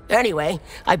 Anyway,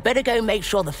 I better go make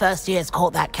sure the first years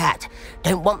caught that cat.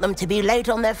 Don't want them to be late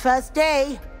on their first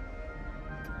day.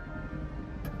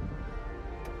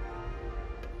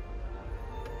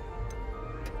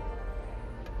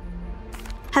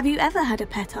 Have you ever had a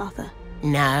pet, Arthur?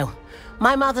 No.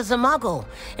 My mother's a muggle,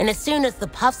 and as soon as the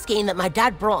puffskein that my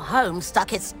dad brought home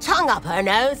stuck its tongue up her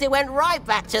nose, it went right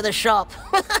back to the shop.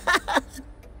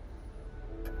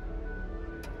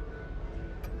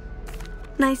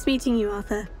 Nice meeting you,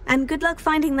 Arthur. And good luck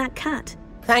finding that cat.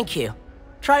 Thank you.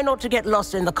 Try not to get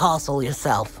lost in the castle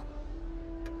yourself.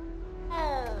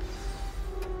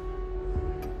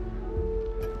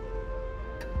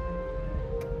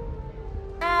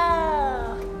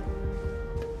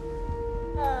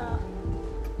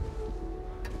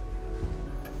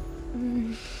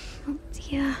 Oh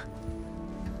dear.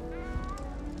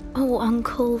 Oh,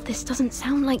 Uncle, this doesn't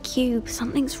sound like you.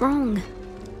 Something's wrong.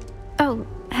 Oh,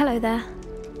 hello there.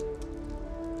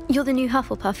 You're the new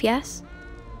Hufflepuff, yes?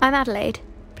 I'm Adelaide.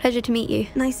 Pleasure to meet you.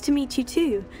 Nice to meet you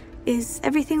too. Is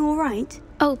everything all right?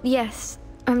 Oh, yes.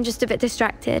 I'm just a bit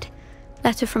distracted.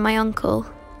 Letter from my uncle.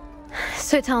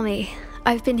 So tell me,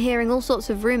 I've been hearing all sorts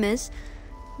of rumors.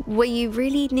 Were you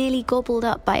really nearly gobbled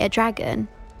up by a dragon?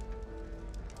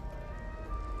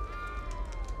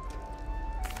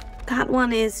 That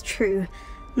one is true.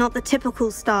 Not the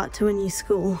typical start to a new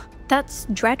school. That's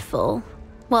dreadful.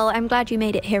 Well, I'm glad you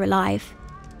made it here alive.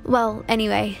 Well,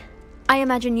 anyway, I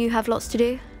imagine you have lots to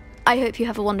do. I hope you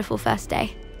have a wonderful first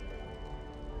day.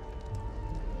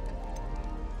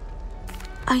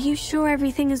 Are you sure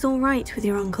everything is all right with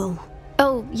your uncle?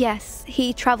 Oh, yes.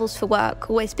 He travels for work,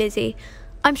 always busy.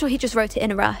 I'm sure he just wrote it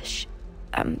in a rush.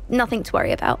 Nothing to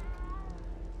worry about.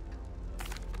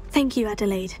 Thank you,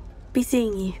 Adelaide. Be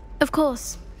seeing you. Of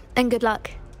course. And good luck.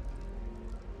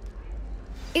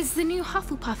 Is the new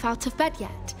Hufflepuff out of bed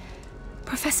yet?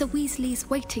 Professor Weasley's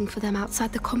waiting for them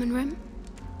outside the common room.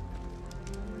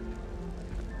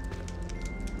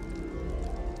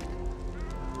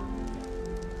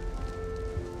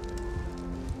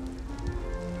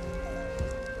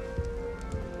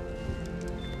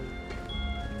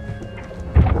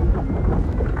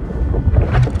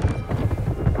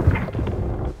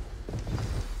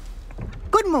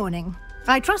 Good morning.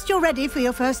 I trust you're ready for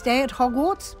your first day at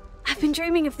Hogwarts? I've been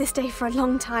dreaming of this day for a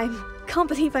long time. Can't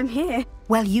believe I'm here.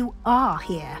 Well, you are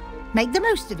here. Make the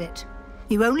most of it.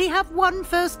 You only have one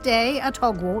first day at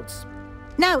Hogwarts.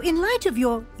 Now, in light of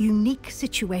your unique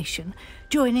situation,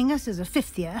 joining us as a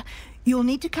fifth year, you'll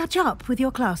need to catch up with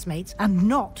your classmates and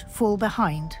not fall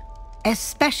behind.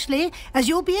 Especially as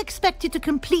you'll be expected to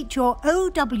complete your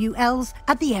OWLs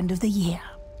at the end of the year.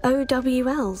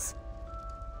 OWLs?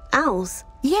 Owls?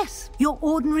 Yes, your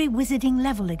ordinary wizarding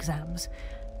level exams.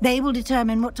 They will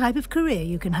determine what type of career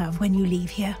you can have when you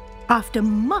leave here. After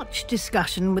much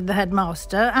discussion with the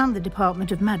headmaster and the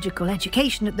Department of Magical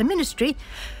Education at the Ministry,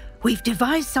 we've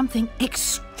devised something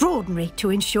extraordinary to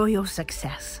ensure your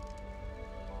success.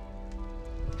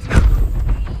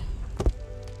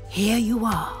 Here you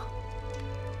are.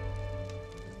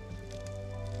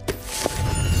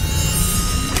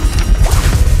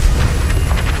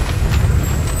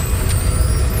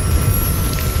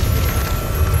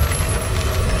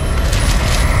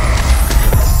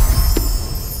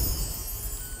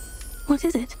 What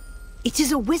is it? It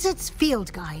is a wizard's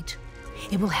field guide.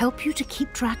 It will help you to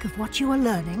keep track of what you are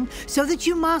learning so that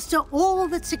you master all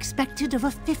that's expected of a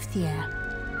 5th year.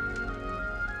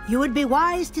 You would be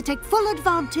wise to take full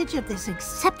advantage of this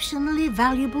exceptionally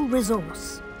valuable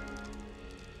resource.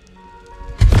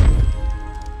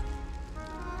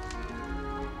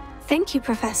 Thank you,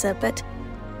 Professor, but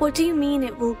what do you mean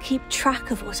it will keep track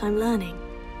of what I'm learning?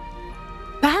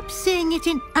 Perhaps seeing it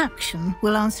in action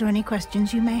will answer any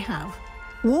questions you may have.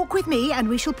 Walk with me and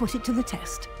we shall put it to the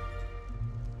test.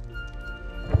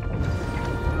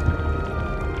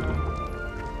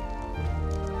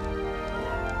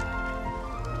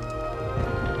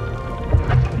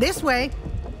 This way.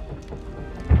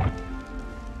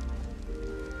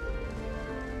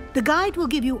 The guide will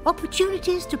give you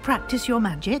opportunities to practice your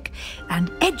magic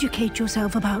and educate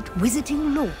yourself about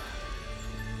wizarding lore.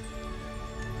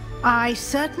 I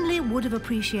certainly would have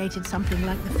appreciated something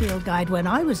like the field guide when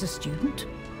I was a student.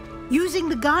 Using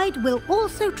the guide will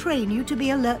also train you to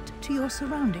be alert to your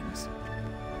surroundings.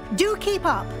 Do keep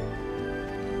up!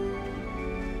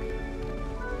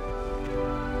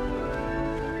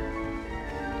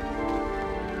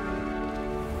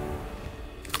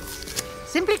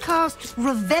 Simply cast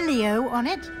Revelio on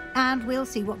it, and we'll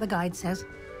see what the guide says.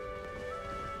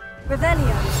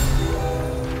 Revelio.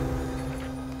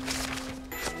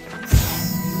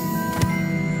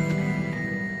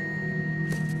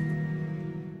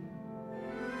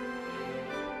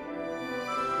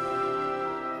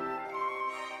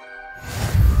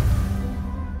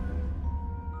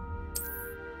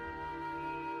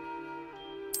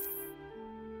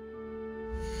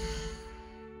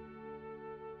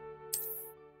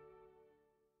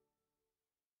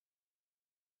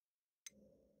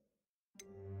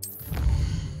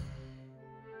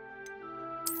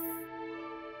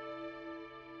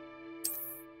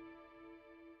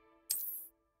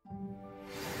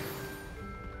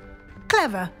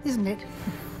 Clever, isn't it?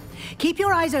 Keep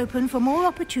your eyes open for more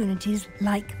opportunities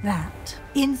like that,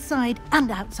 inside and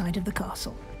outside of the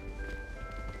castle.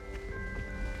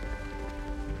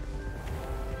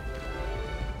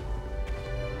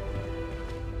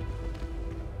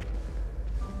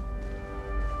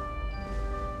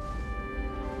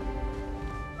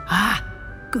 Ah,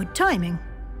 good timing.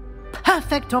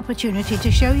 Perfect opportunity to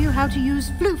show you how to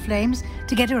use flue flames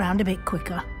to get around a bit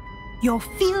quicker. Your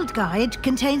field guide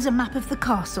contains a map of the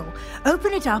castle.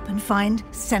 Open it up and find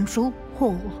Central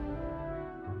Hall.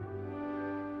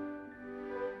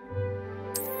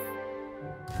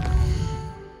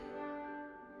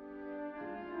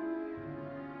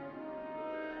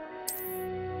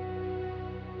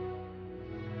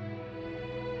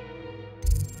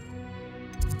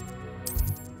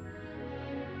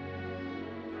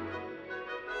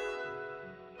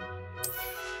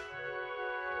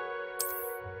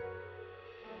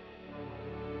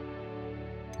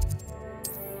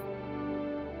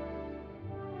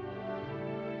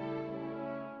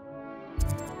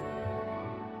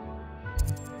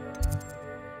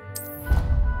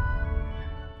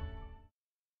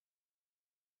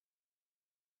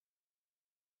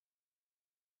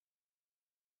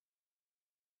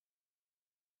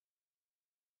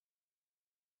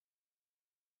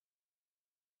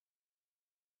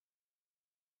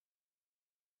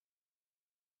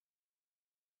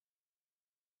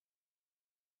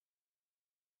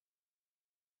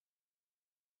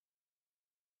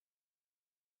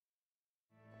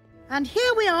 And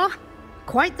here we are.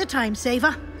 Quite the time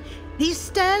saver. These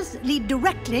stairs lead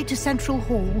directly to Central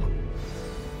Hall.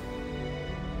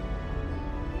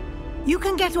 You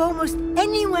can get almost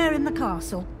anywhere in the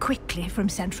castle quickly from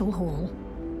Central Hall.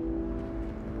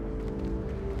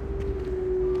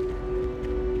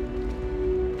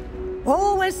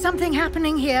 Always something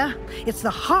happening here. It's the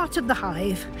heart of the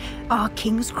hive. Our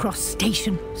King's Cross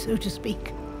station, so to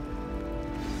speak.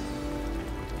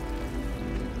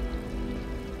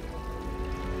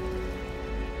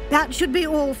 That should be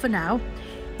all for now.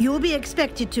 You'll be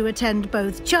expected to attend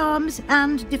both Charms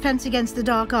and Defense Against the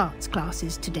Dark Arts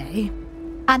classes today.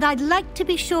 And I'd like to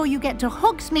be sure you get to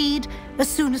Hogsmeade as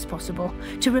soon as possible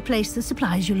to replace the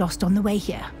supplies you lost on the way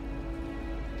here.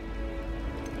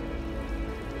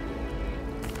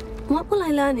 What will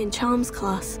I learn in Charms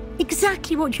class?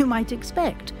 Exactly what you might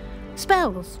expect.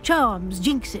 Spells, charms,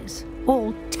 jinxes,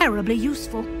 all terribly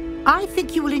useful. I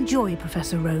think you will enjoy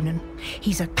Professor Ronan.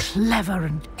 He's a clever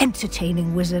and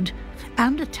entertaining wizard,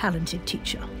 and a talented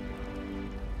teacher.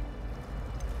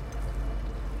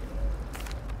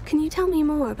 Can you tell me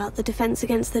more about the Defense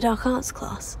Against the Dark Arts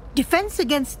class? Defense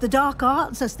Against the Dark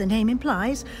Arts, as the name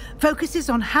implies, focuses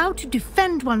on how to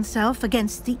defend oneself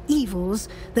against the evils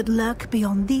that lurk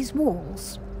beyond these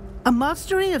walls. A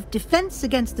mastery of defense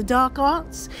against the dark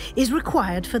arts is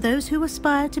required for those who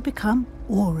aspire to become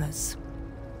Aurors.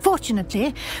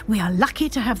 Fortunately, we are lucky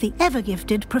to have the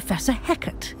ever-gifted Professor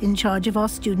Hecat in charge of our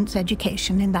students'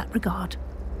 education in that regard.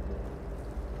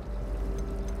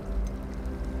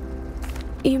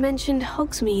 You mentioned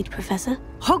Hogsmeade, Professor.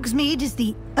 Hogsmeade is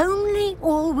the only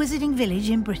all-wizarding village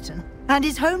in Britain and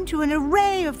is home to an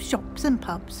array of shops and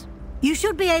pubs. You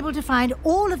should be able to find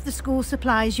all of the school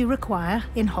supplies you require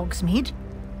in Hogsmeade.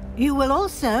 You will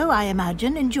also, I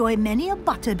imagine, enjoy many a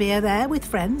butterbeer there with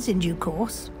friends in due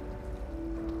course.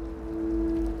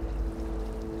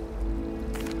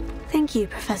 Thank you,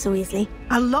 Professor Weasley.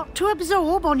 A lot to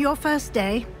absorb on your first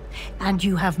day, and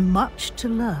you have much to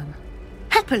learn.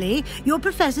 Happily, your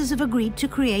professors have agreed to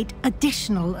create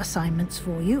additional assignments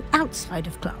for you outside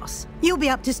of class. You'll be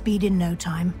up to speed in no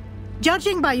time.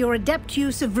 Judging by your adept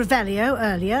use of Revelio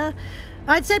earlier,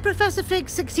 I'd say Professor Fig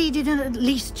succeeded in at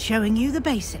least showing you the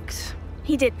basics.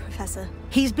 He did, Professor.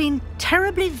 He's been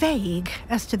terribly vague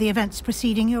as to the events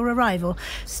preceding your arrival,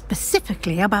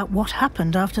 specifically about what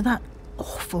happened after that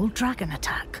awful dragon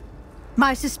attack.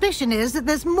 My suspicion is that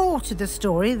there's more to the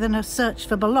story than a search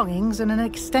for belongings and an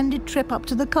extended trip up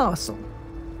to the castle.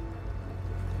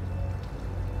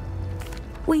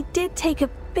 We did take a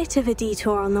bit of a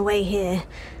detour on the way here.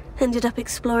 Ended up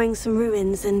exploring some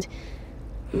ruins and...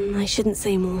 I shouldn't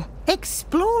say more.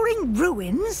 Exploring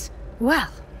ruins?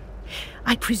 Well,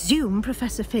 I presume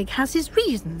Professor Fig has his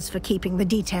reasons for keeping the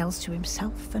details to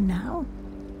himself for now.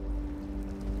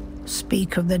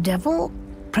 Speak of the devil,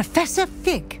 Professor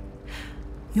Fig.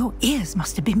 Your ears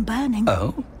must have been burning.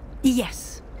 Oh?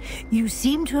 Yes. You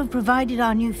seem to have provided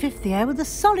our new fifth year with a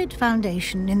solid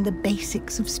foundation in the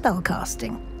basics of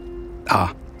spellcasting.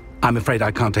 Ah, I'm afraid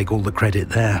I can't take all the credit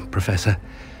there, Professor.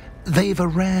 They've a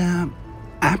rare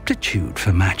aptitude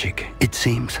for magic, it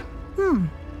seems.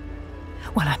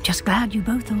 Well, I'm just glad you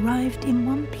both arrived in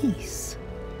one piece.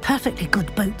 Perfectly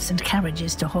good boats and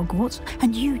carriages to Hogwarts,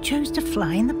 and you chose to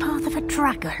fly in the path of a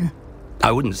dragon.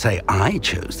 I wouldn't say I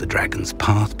chose the dragon's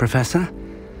path, Professor.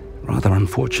 Rather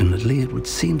unfortunately, it would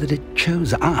seem that it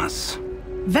chose us.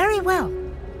 Very well.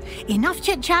 Enough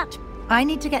chit-chat. I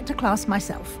need to get to class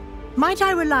myself. Might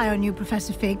I rely on you,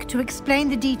 Professor Fig, to explain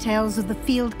the details of the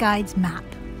field guide's map?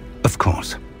 Of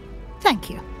course. Thank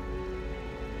you.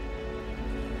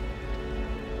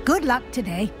 Good luck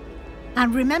today.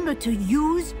 And remember to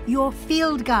use your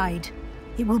field guide.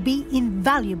 It will be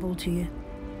invaluable to you.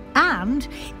 And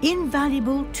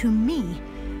invaluable to me,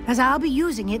 as I'll be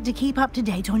using it to keep up to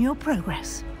date on your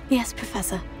progress. Yes,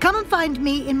 Professor. Come and find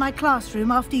me in my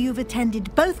classroom after you've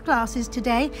attended both classes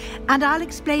today, and I'll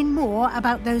explain more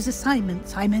about those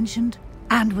assignments I mentioned.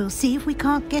 And we'll see if we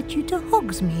can't get you to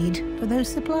Hogsmeade for those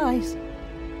supplies.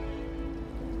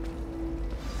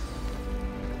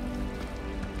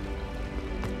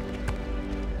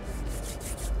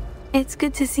 It's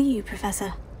good to see you,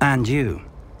 Professor. And you.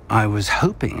 I was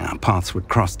hoping our paths would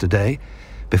cross today,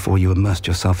 before you immersed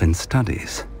yourself in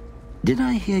studies. Did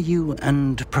I hear you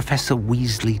and Professor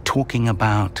Weasley talking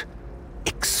about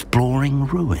exploring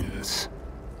ruins?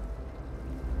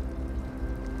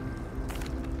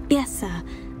 Yes, sir.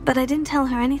 But I didn't tell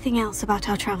her anything else about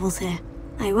our travels here.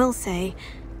 I will say,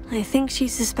 I think she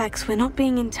suspects we're not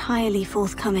being entirely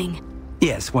forthcoming.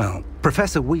 Yes, well,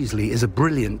 Professor Weasley is a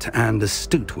brilliant and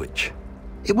astute witch.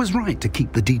 It was right to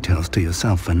keep the details to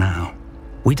yourself for now.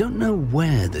 We don't know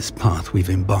where this path we've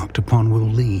embarked upon will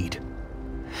lead.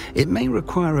 It may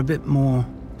require a bit more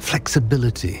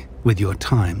flexibility with your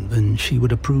time than she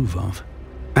would approve of.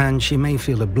 And she may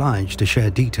feel obliged to share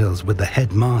details with the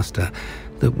headmaster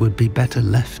that would be better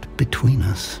left between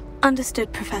us.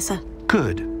 Understood, Professor.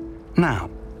 Good. Now,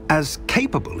 as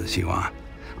capable as you are,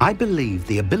 I believe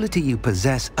the ability you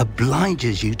possess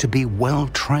obliges you to be well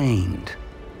trained.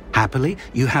 Happily,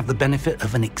 you have the benefit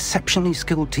of an exceptionally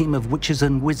skilled team of witches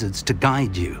and wizards to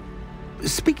guide you.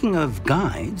 Speaking of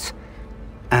guides,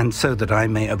 and so that I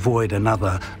may avoid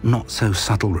another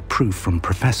not-so-subtle reproof from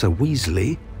Professor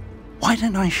Weasley, why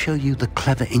don't I show you the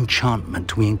clever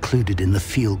enchantment we included in the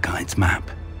field guide's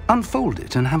map? Unfold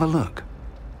it and have a look.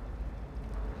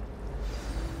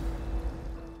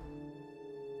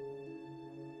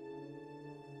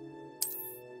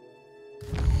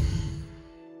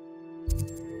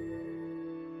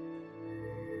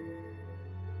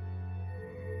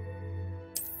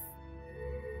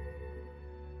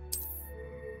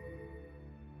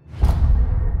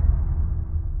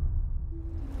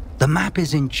 The map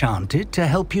is enchanted to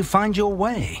help you find your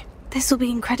way. This will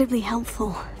be incredibly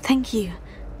helpful. Thank you.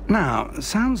 Now,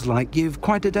 sounds like you've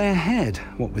quite a day ahead,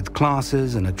 what with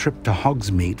classes and a trip to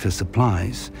Hogsmeade for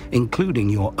supplies, including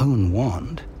your own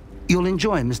wand. You'll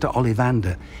enjoy Mr.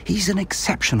 Ollivander. He's an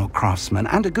exceptional craftsman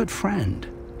and a good friend.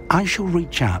 I shall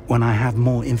reach out when I have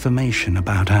more information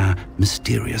about our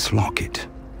mysterious locket.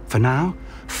 For now,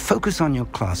 focus on your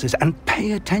classes and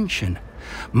pay attention.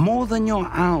 More than your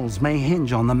owls may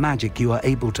hinge on the magic you are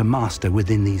able to master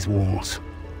within these walls.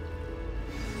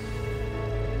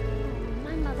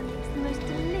 My mother makes the most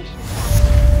delicious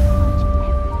lunch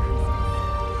every Christmas.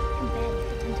 Can barely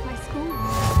fit into my school.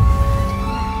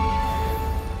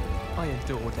 I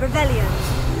adore them. Revelio.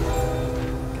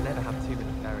 Can never have too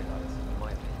many fairy lights, in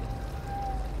my opinion.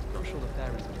 Not sure the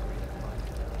fairies would agree with mine.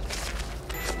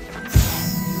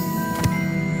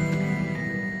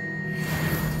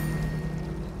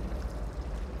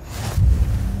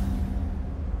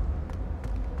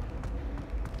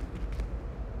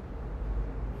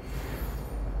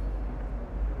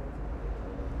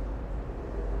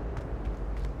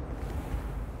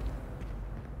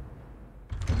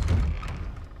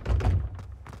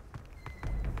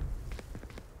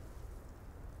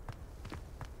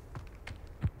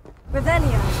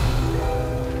 Revelio.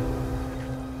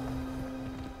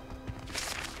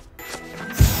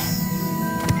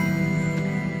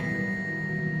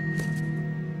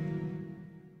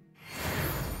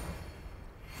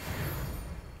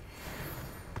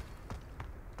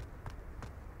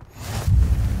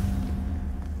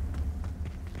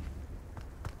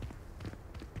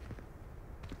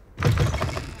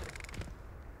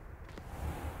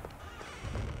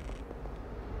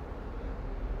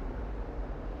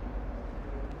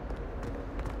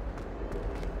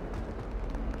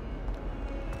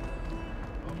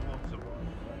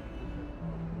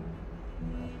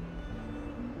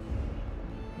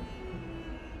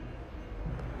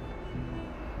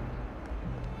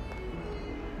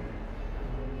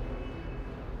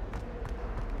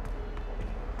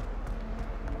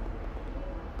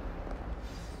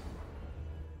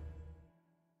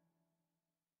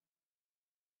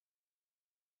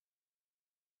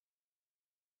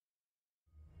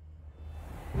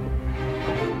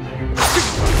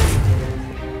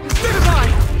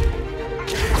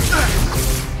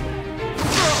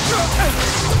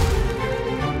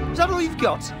 Is that all you've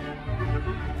got?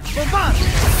 Well, man!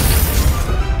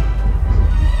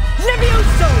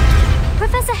 Levioso!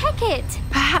 Professor Hecat!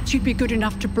 Perhaps you'd be good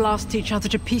enough to blast each other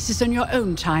to pieces in your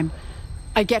own time.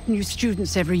 I get new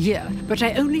students every year, but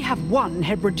I only have one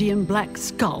Hebridean black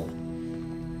skull.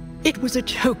 It was a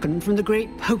token from the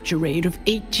Great Poacher Raid of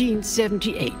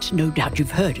 1878. No doubt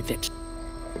you've heard of it.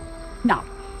 Now,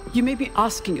 you may be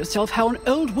asking yourself how an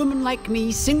old woman like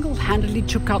me single-handedly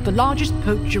took out the largest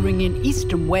poacher ring in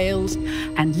eastern Wales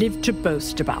and lived to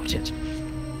boast about it.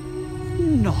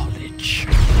 Knowledge.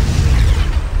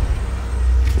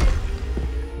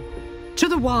 To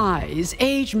the wise,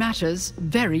 age matters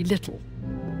very little.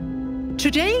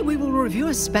 Today we will review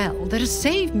a spell that has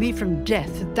saved me from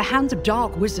death at the hands of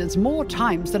dark wizards more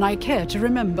times than I care to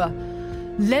remember.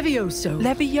 Levioso.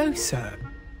 Levioso?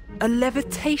 A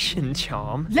levitation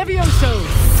charm? Levioso!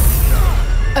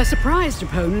 A surprised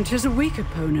opponent is a weak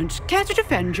opponent. Care to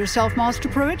defend yourself, Master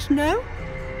Pruitt? No?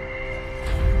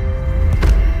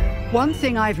 One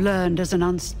thing I've learned as an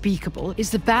unspeakable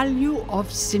is the value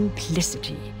of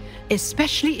simplicity,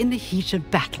 especially in the heat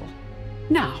of battle.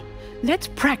 Now, let's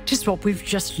practice what we've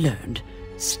just learned,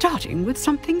 starting with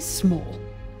something small.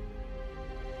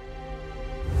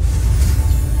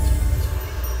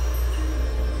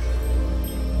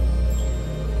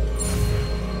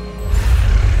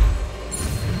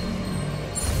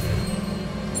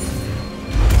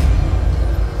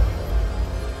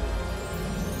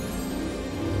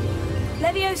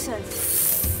 Levioso.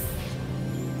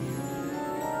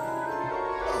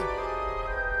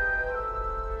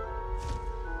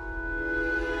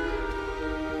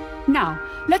 Now,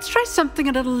 let's try something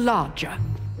a little larger.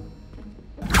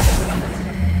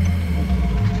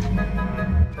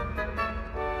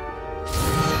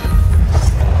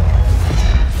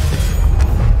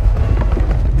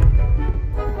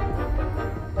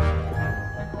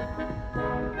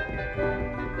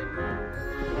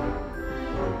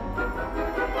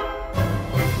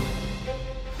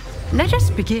 Let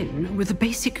us begin with the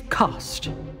basic cast.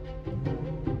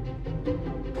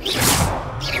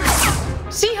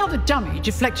 See how the dummy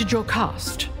deflected your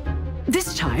cast?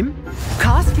 This time,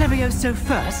 cast Levioso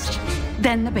first,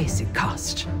 then the basic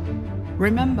cast.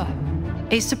 Remember,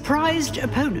 a surprised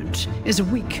opponent is a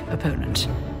weak opponent.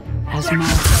 As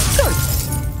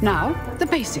good. Now, the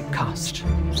basic cast.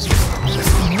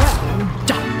 Well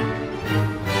done.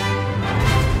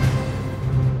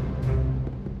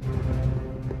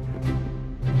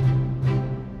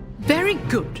 Very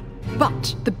good.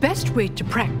 But the best way to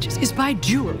practice is by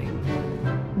dueling.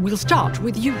 we'll start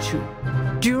with you two.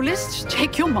 Duelists,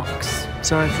 take your marks.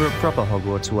 Time for a proper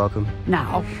Hogwarts welcome.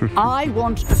 Now, I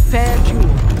want a fair duel,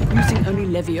 using only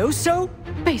Levioso,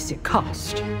 basic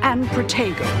cast, and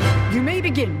Protego. You may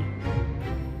begin.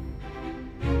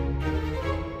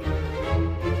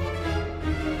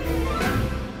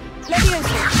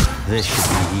 Levioso. This should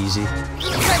be easy.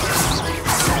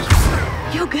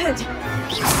 You're good.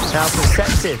 How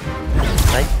perceptive.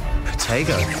 Hey,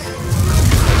 Protego.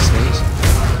 Sneeze.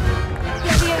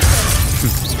 Levioso.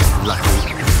 Lucky.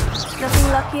 Nothing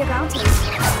lucky about it.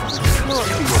 Not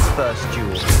for your first duel.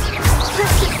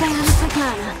 Let's just play on a quick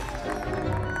manner.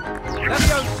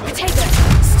 Protego.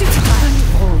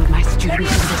 Stupefy. All of my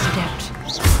students are this adept.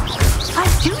 I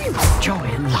do enjoy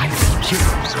a lively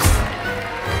duel.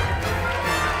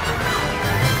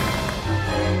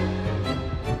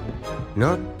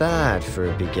 Not bad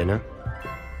for a beginner.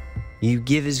 You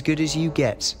give as good as you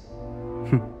get.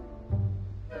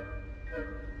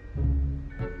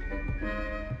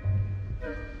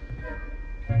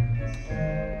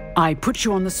 I put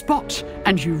you on the spot,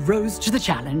 and you rose to the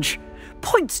challenge.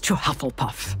 Points to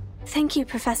Hufflepuff. Thank you,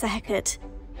 Professor Hecat.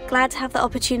 Glad to have the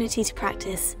opportunity to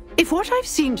practice. If what I've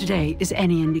seen today is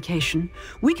any indication,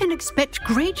 we can expect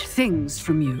great things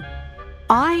from you.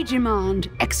 I demand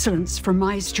excellence from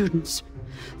my students.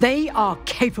 They are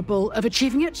capable of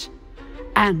achieving it,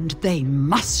 and they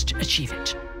must achieve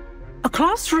it. A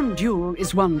classroom duel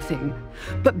is one thing,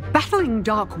 but battling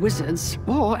dark wizards,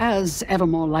 or as ever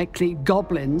more likely,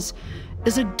 goblins,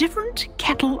 is a different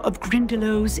kettle of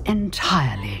Grindylows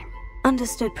entirely.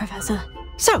 Understood, Professor.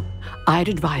 So, I'd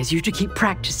advise you to keep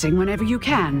practicing whenever you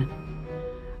can.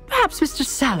 Perhaps Mr.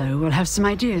 Sallow will have some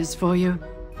ideas for you.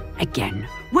 Again,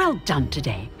 well done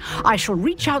today. I shall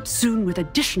reach out soon with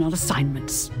additional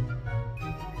assignments.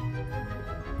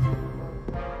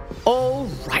 All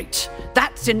right,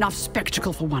 that's enough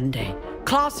spectacle for one day.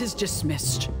 Class is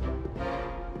dismissed.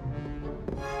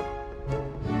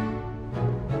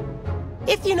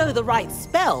 If you know the right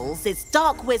spells, it's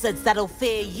dark wizards that'll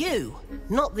fear you,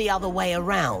 not the other way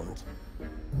around.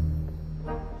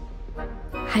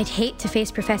 I'd hate to face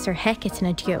Professor Hecat in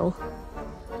a duel.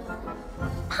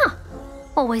 Huh.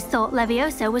 Always thought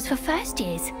Levioso was for first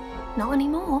years. Not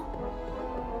anymore.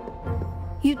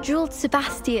 You drilled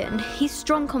Sebastian. He's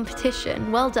strong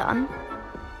competition. Well done.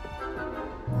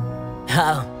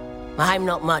 Oh, I'm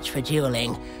not much for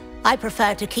dueling. I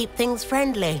prefer to keep things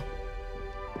friendly.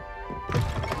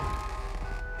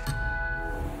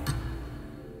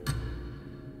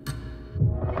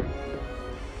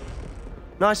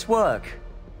 Nice work.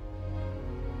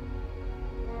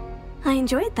 I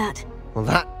enjoyed that. Well,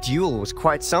 that duel was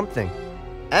quite something.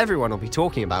 Everyone will be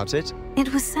talking about it.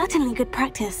 It was certainly good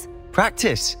practice.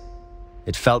 Practice?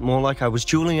 It felt more like I was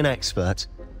dueling an expert.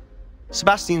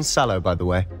 Sebastian Sallow, by the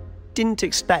way. Didn't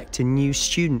expect a new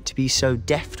student to be so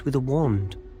deft with a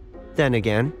wand. Then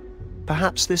again,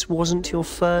 perhaps this wasn't your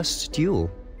first duel.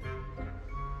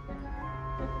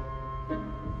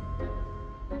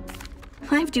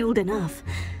 I've dueled enough.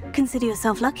 Consider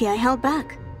yourself lucky I held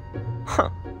back. Huh,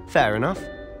 fair enough.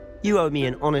 You owe me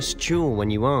an honest duel when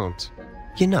you aren't.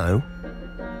 You know,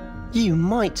 you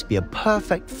might be a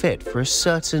perfect fit for a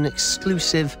certain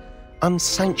exclusive,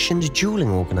 unsanctioned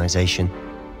dueling organization.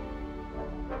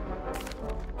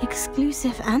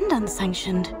 Exclusive and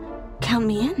unsanctioned. Count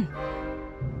me in.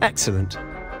 Excellent.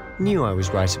 Knew I was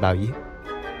right about you.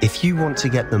 If you want to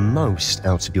get the most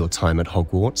out of your time at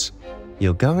Hogwarts,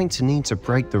 you're going to need to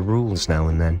break the rules now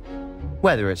and then.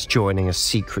 Whether it's joining a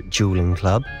secret dueling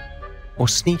club, or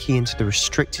sneaking into the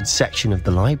restricted section of the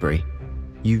library,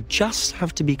 you just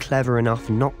have to be clever enough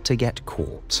not to get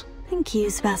caught. Thank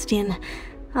you, Sebastian.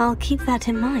 I'll keep that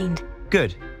in mind.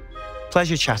 Good.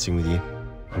 Pleasure chatting with you.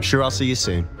 I'm sure I'll see you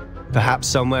soon. Perhaps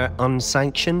somewhere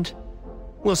unsanctioned?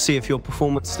 We'll see if your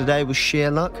performance today was sheer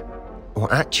luck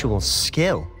or actual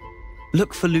skill.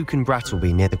 Look for Luke and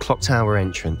Brattleby near the clock tower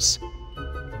entrance,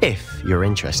 if you're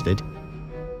interested.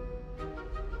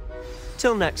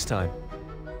 Till next time.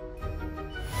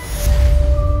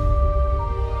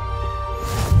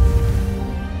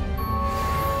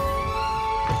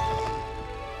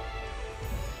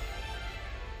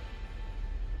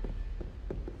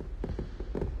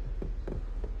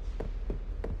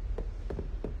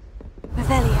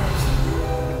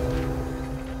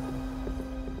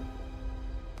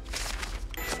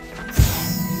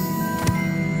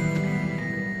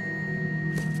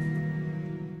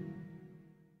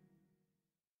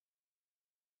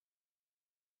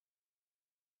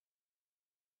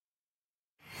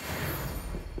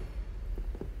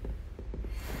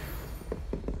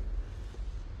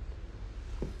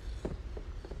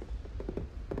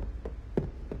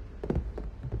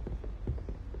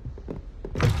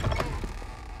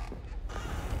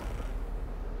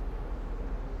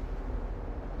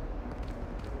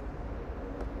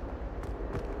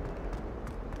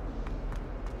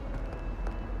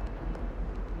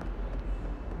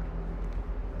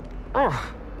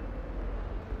 Oh.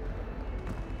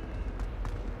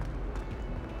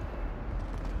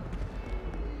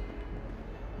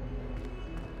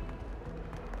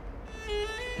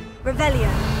 Revelio.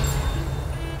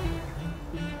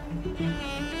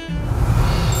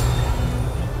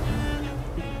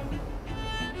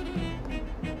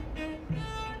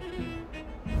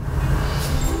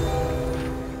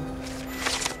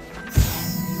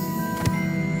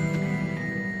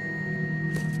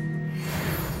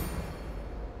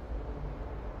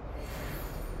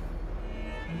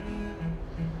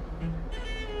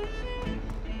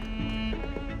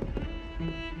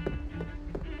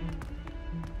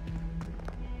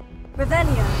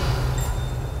 Revelio.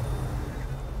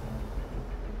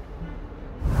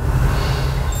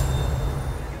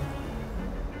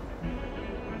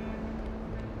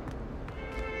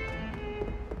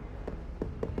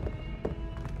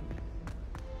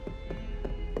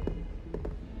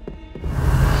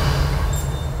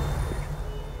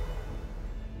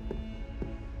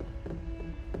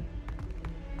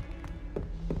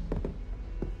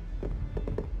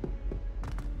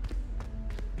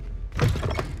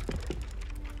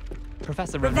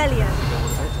 Professor Revelio.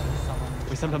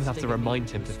 We sometimes have to remind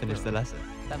him to finish the lesson.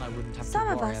 Then I wouldn't have Some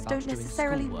to of worry us about don't doing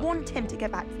necessarily schoolwork want him to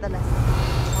get back to the lesson.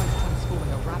 I tried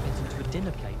transforming a rabbit into a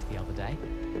dinner plate the other day.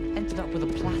 Ended up with a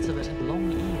platter that had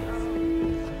long ears.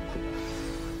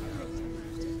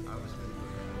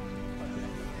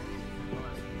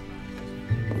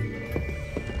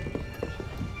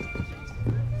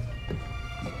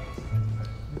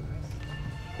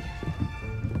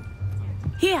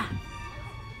 Here!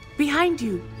 Behind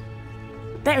you.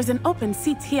 There is an open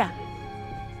seat here.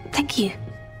 Thank you.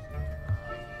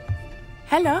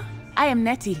 Hello, I am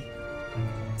Nettie.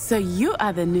 So you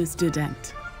are the new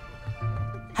student.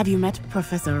 Have you met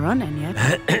Professor Ronan yet?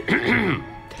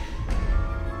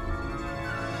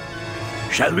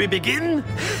 Shall we begin?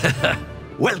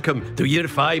 Welcome to Year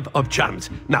 5 of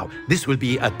Charms. Now, this will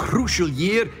be a crucial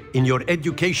year in your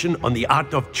education on the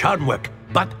art of charm work.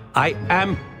 But I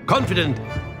am confident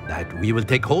that we will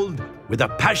take hold with the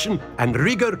passion and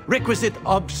rigor requisite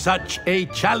of such a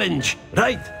challenge.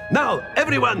 Right, now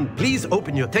everyone, please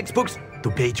open your textbooks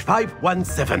to page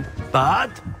 517.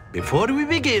 But before we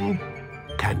begin,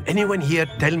 can anyone here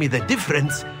tell me the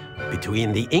difference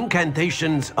between the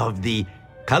incantations of the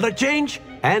color change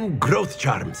and growth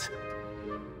charms?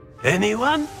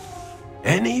 Anyone?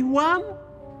 Anyone?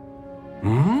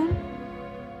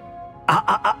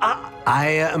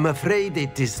 I am afraid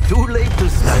it is too late to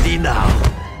study now.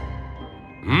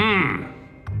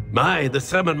 My, the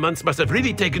summer months must have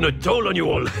really taken a toll on you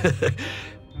all.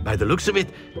 By the looks of it,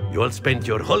 you all spent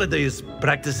your holidays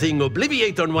practicing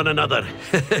Obliviate on one another.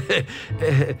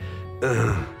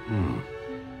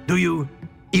 Do you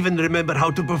even remember how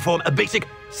to perform a basic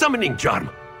summoning charm?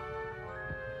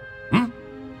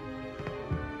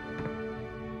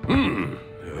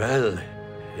 Well,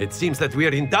 it seems that we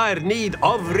are in dire need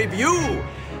of review.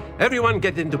 Everyone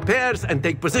get into pairs and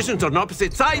take positions on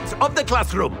opposite sides of the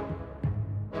classroom.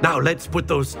 Now let's put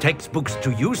those textbooks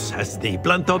to use as the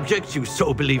blunt objects you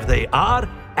so believe they are,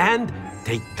 and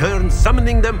take turns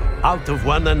summoning them out of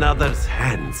one another's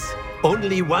hands.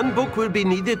 Only one book will be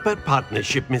needed per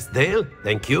partnership, Miss Dale.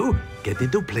 Thank you. Get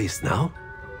into place now.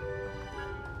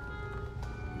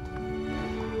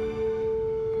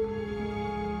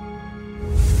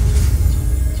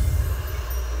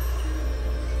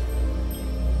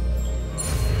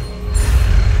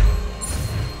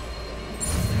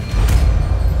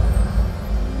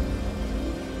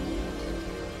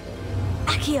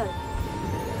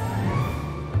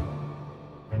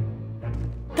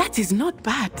 That is not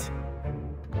bad.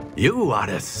 You are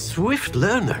a swift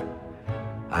learner.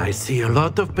 I see a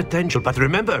lot of potential, but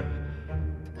remember,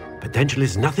 potential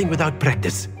is nothing without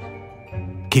practice.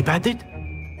 Keep at it.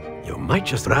 You might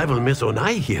just rival Miss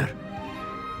Onai here.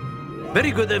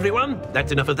 Very good, everyone.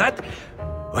 That's enough of that.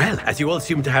 Well, as you all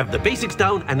seem to have the basics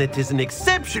down, and it is an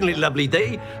exceptionally lovely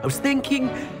day, I was thinking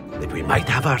that we might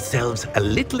have ourselves a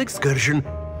little excursion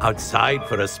outside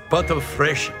for a spot of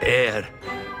fresh air.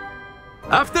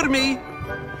 After me.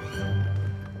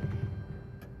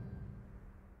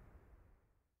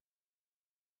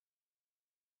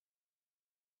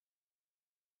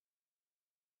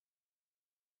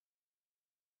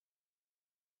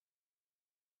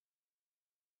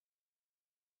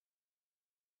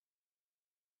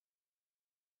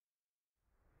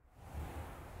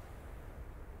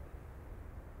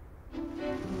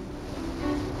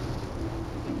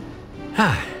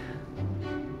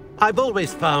 I've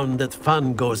always found that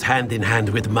fun goes hand in hand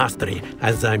with mastery,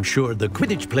 as I'm sure the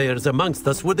Quidditch players amongst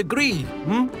us would agree.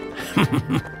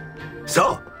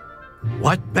 So,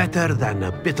 What better than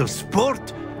a bit of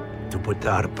sport to put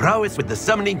our prowess with the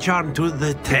summoning charm to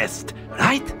the test,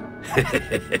 right?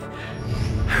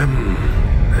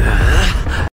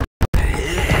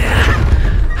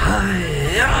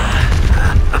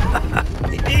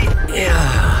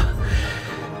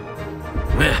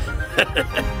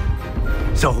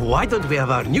 So why don't we have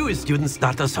our newest student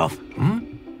start us off?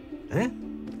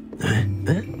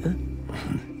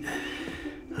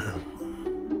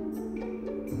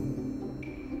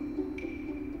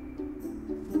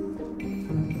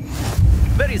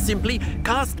 Very simply,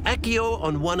 cast Accio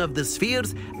on one of the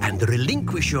spheres and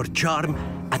relinquish your charm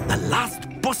at the last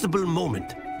possible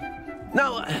moment.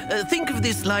 Now, think of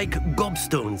this like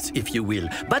gobstones, if you will,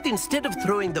 but instead of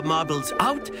throwing the marbles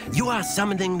out, you are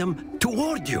summoning them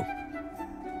toward you.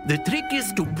 The trick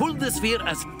is to pull the sphere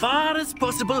as far as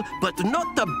possible, but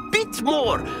not a bit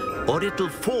more, or it'll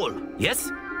fall,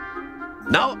 yes?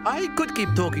 Now, I could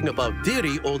keep talking about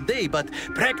theory all day, but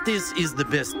practice is the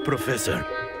best professor.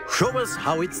 Show us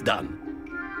how it's done.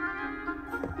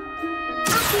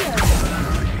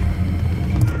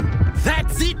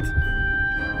 That's it!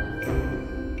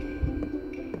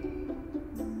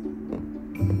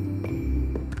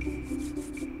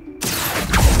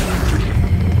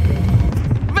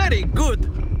 Very good!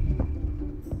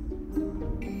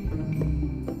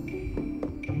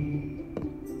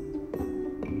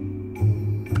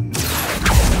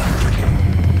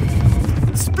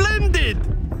 Splendid!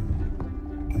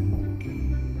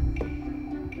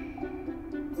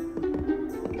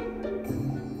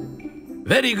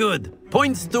 Very good.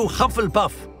 Points to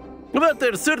Hufflepuff. But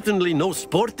there's certainly no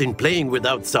sport in playing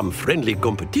without some friendly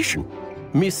competition.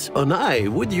 Miss Onai,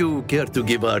 would you care to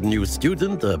give our new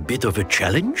student a bit of a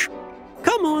challenge?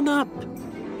 Come on up.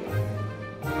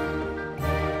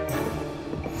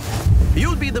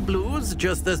 You'll be the blues,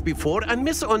 just as before, and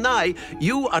Miss Onai,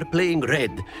 you are playing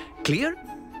red. Clear?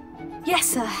 Yes,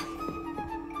 sir.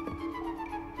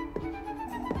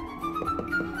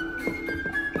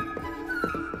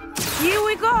 Here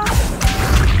we go!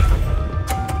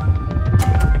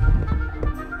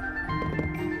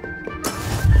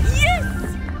 Yes!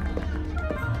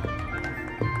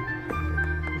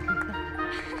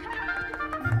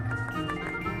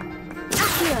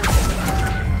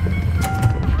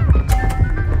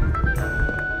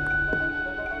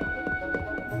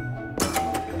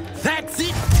 That's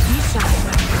it!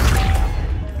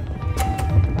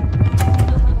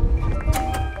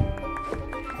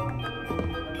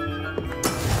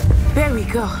 There we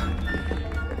go.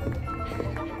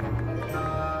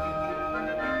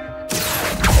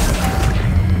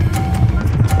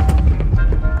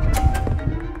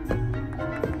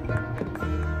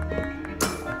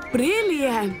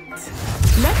 Brilliant!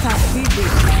 Let us see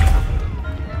this.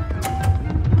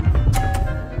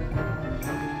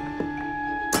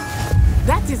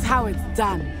 That is how it's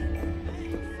done.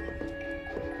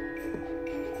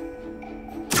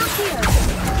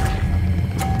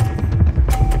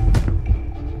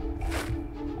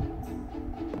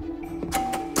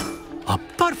 A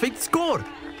perfect score!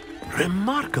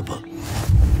 Remarkable!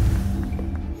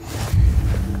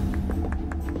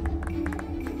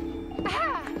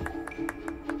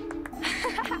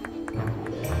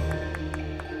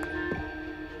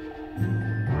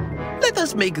 Let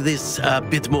us make this a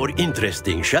bit more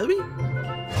interesting, shall we?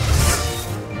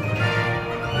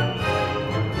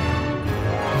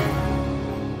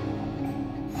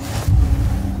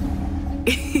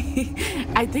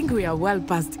 I think we are well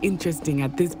past interesting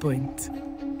at this point.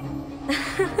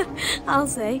 I'll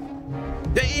say.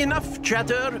 Enough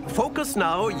chatter. Focus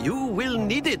now. You will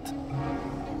need it.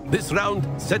 This round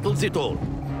settles it all.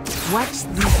 Watch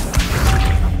this.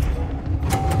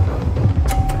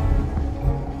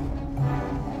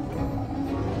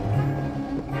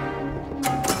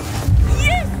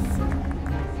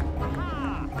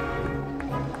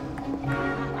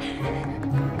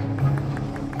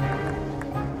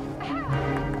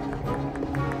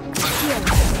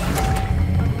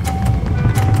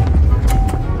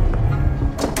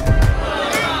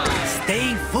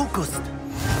 Stay focused.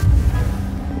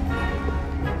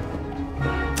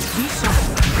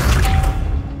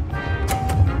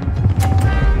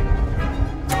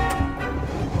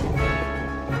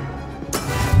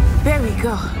 There we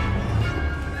go.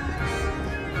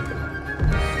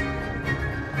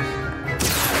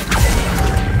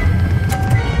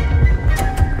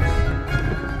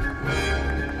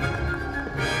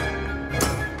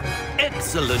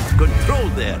 Excellent control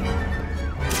there.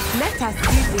 Let us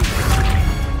see this.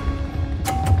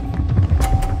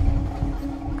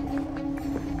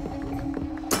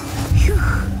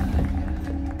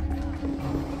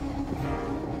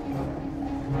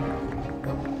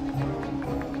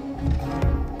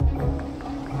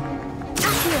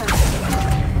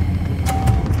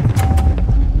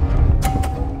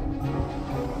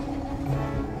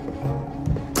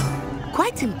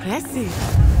 quite impressive.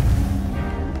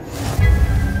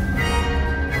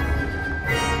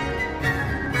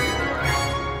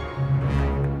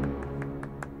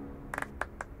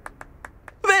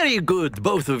 Very good,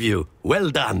 both of you.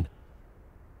 Well done.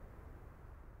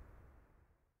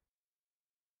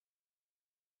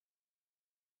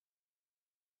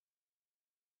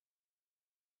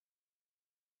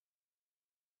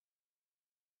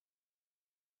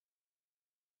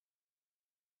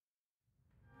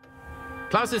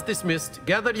 Class is dismissed.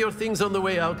 Gather your things on the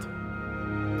way out.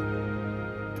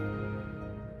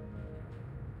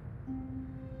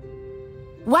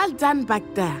 Well done back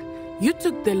there. You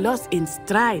took the loss in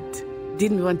stride.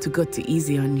 Didn't want to go too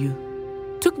easy on you.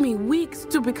 Took me weeks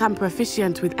to become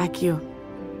proficient with Accio.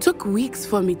 Took weeks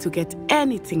for me to get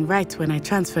anything right when I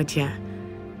transferred here.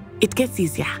 It gets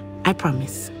easier, I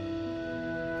promise.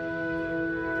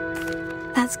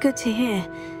 That's good to hear.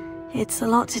 It's a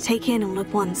lot to take in all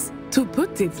at once. To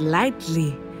put it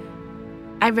lightly,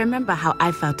 I remember how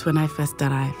I felt when I first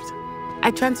arrived.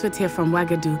 I transferred here from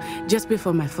Wagadu just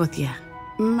before my 4th year.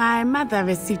 My mother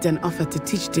received an offer to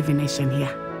teach divination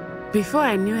here. Before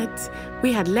I knew it,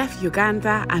 we had left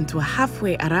Uganda and were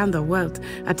halfway around the world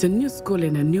at a new school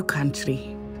in a new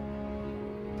country.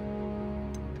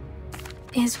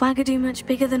 Is Wagadu much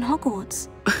bigger than Hogwarts?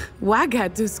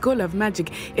 Wagadu School of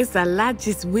Magic is the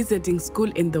largest wizarding school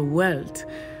in the world.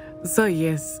 So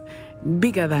yes,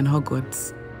 bigger than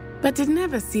Hogwarts. But it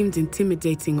never seemed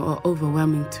intimidating or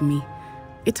overwhelming to me.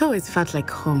 It always felt like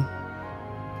home.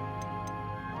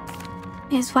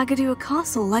 Is Wagadu a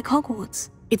castle like Hogwarts?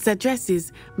 Its address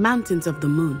is Mountains of the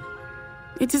Moon.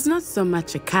 It is not so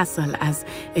much a castle as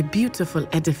a beautiful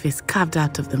edifice carved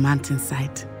out of the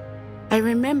mountainside. I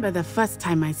remember the first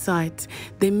time I saw it,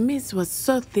 the mist was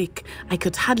so thick I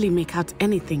could hardly make out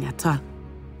anything at all.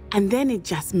 And then it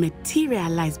just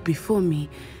materialized before me,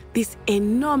 this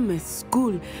enormous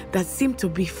school that seemed to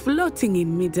be floating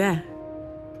in midair.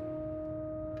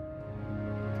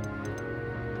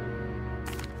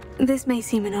 This may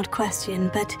seem an odd question,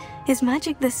 but is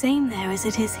magic the same there as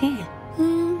it is here?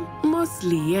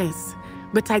 Mostly, yes.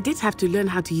 But I did have to learn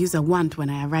how to use a wand when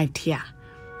I arrived here.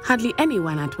 Hardly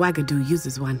anyone at Wagadu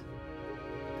uses one.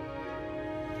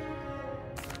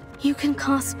 You can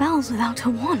cast spells without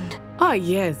a wand? Oh,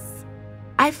 yes.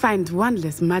 I find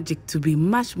wandless magic to be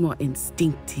much more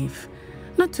instinctive.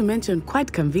 Not to mention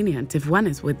quite convenient if one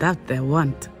is without their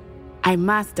wand. I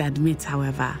must admit,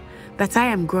 however, that I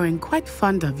am growing quite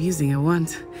fond of using a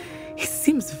wand. It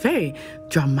seems very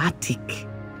dramatic.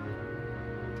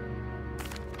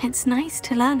 It's nice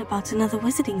to learn about another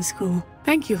wizarding school.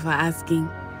 Thank you for asking.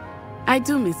 I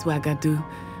do miss Wagadu,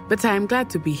 but I am glad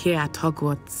to be here at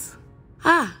Hogwarts.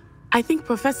 Ah, I think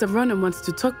Professor Ronan wants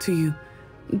to talk to you.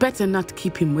 Better not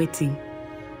keep him waiting.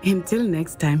 Until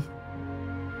next time.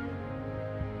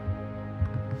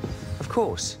 Of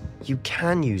course, you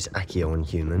can use Accio on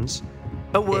humans.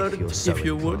 A word, if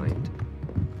you would.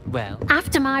 Well,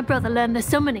 after my brother learned the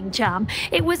summoning charm,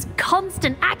 it was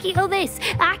constant Accio this,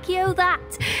 Accio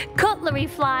that, cutlery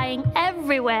flying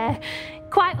everywhere.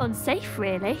 Quite unsafe,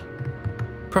 really.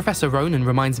 Professor Ronan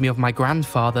reminds me of my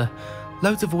grandfather.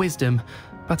 Loads of wisdom,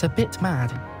 but a bit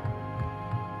mad.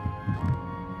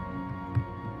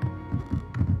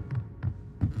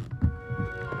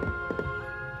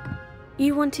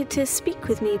 You wanted to speak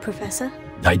with me, Professor?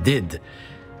 I did.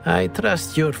 I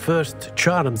trust your first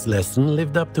charms lesson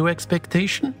lived up to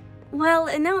expectation? Well,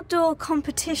 an outdoor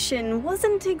competition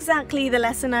wasn't exactly the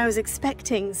lesson I was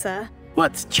expecting, sir.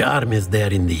 What charm is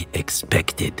there in the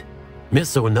expected?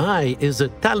 Miss Onai is a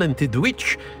talented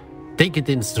witch. Take it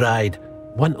in stride.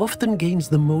 One often gains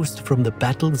the most from the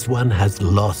battles one has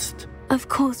lost. Of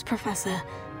course, Professor.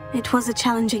 It was a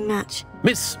challenging match.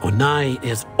 Miss Onai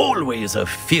is always a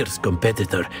fierce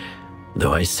competitor,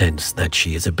 though I sense that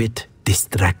she is a bit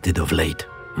distracted of late.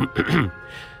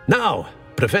 Now,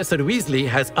 Professor Weasley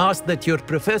has asked that your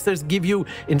professors give you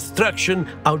instruction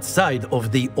outside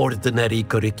of the ordinary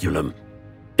curriculum.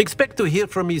 Expect to hear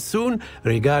from me soon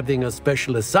regarding a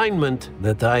special assignment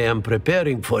that I am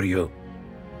preparing for you.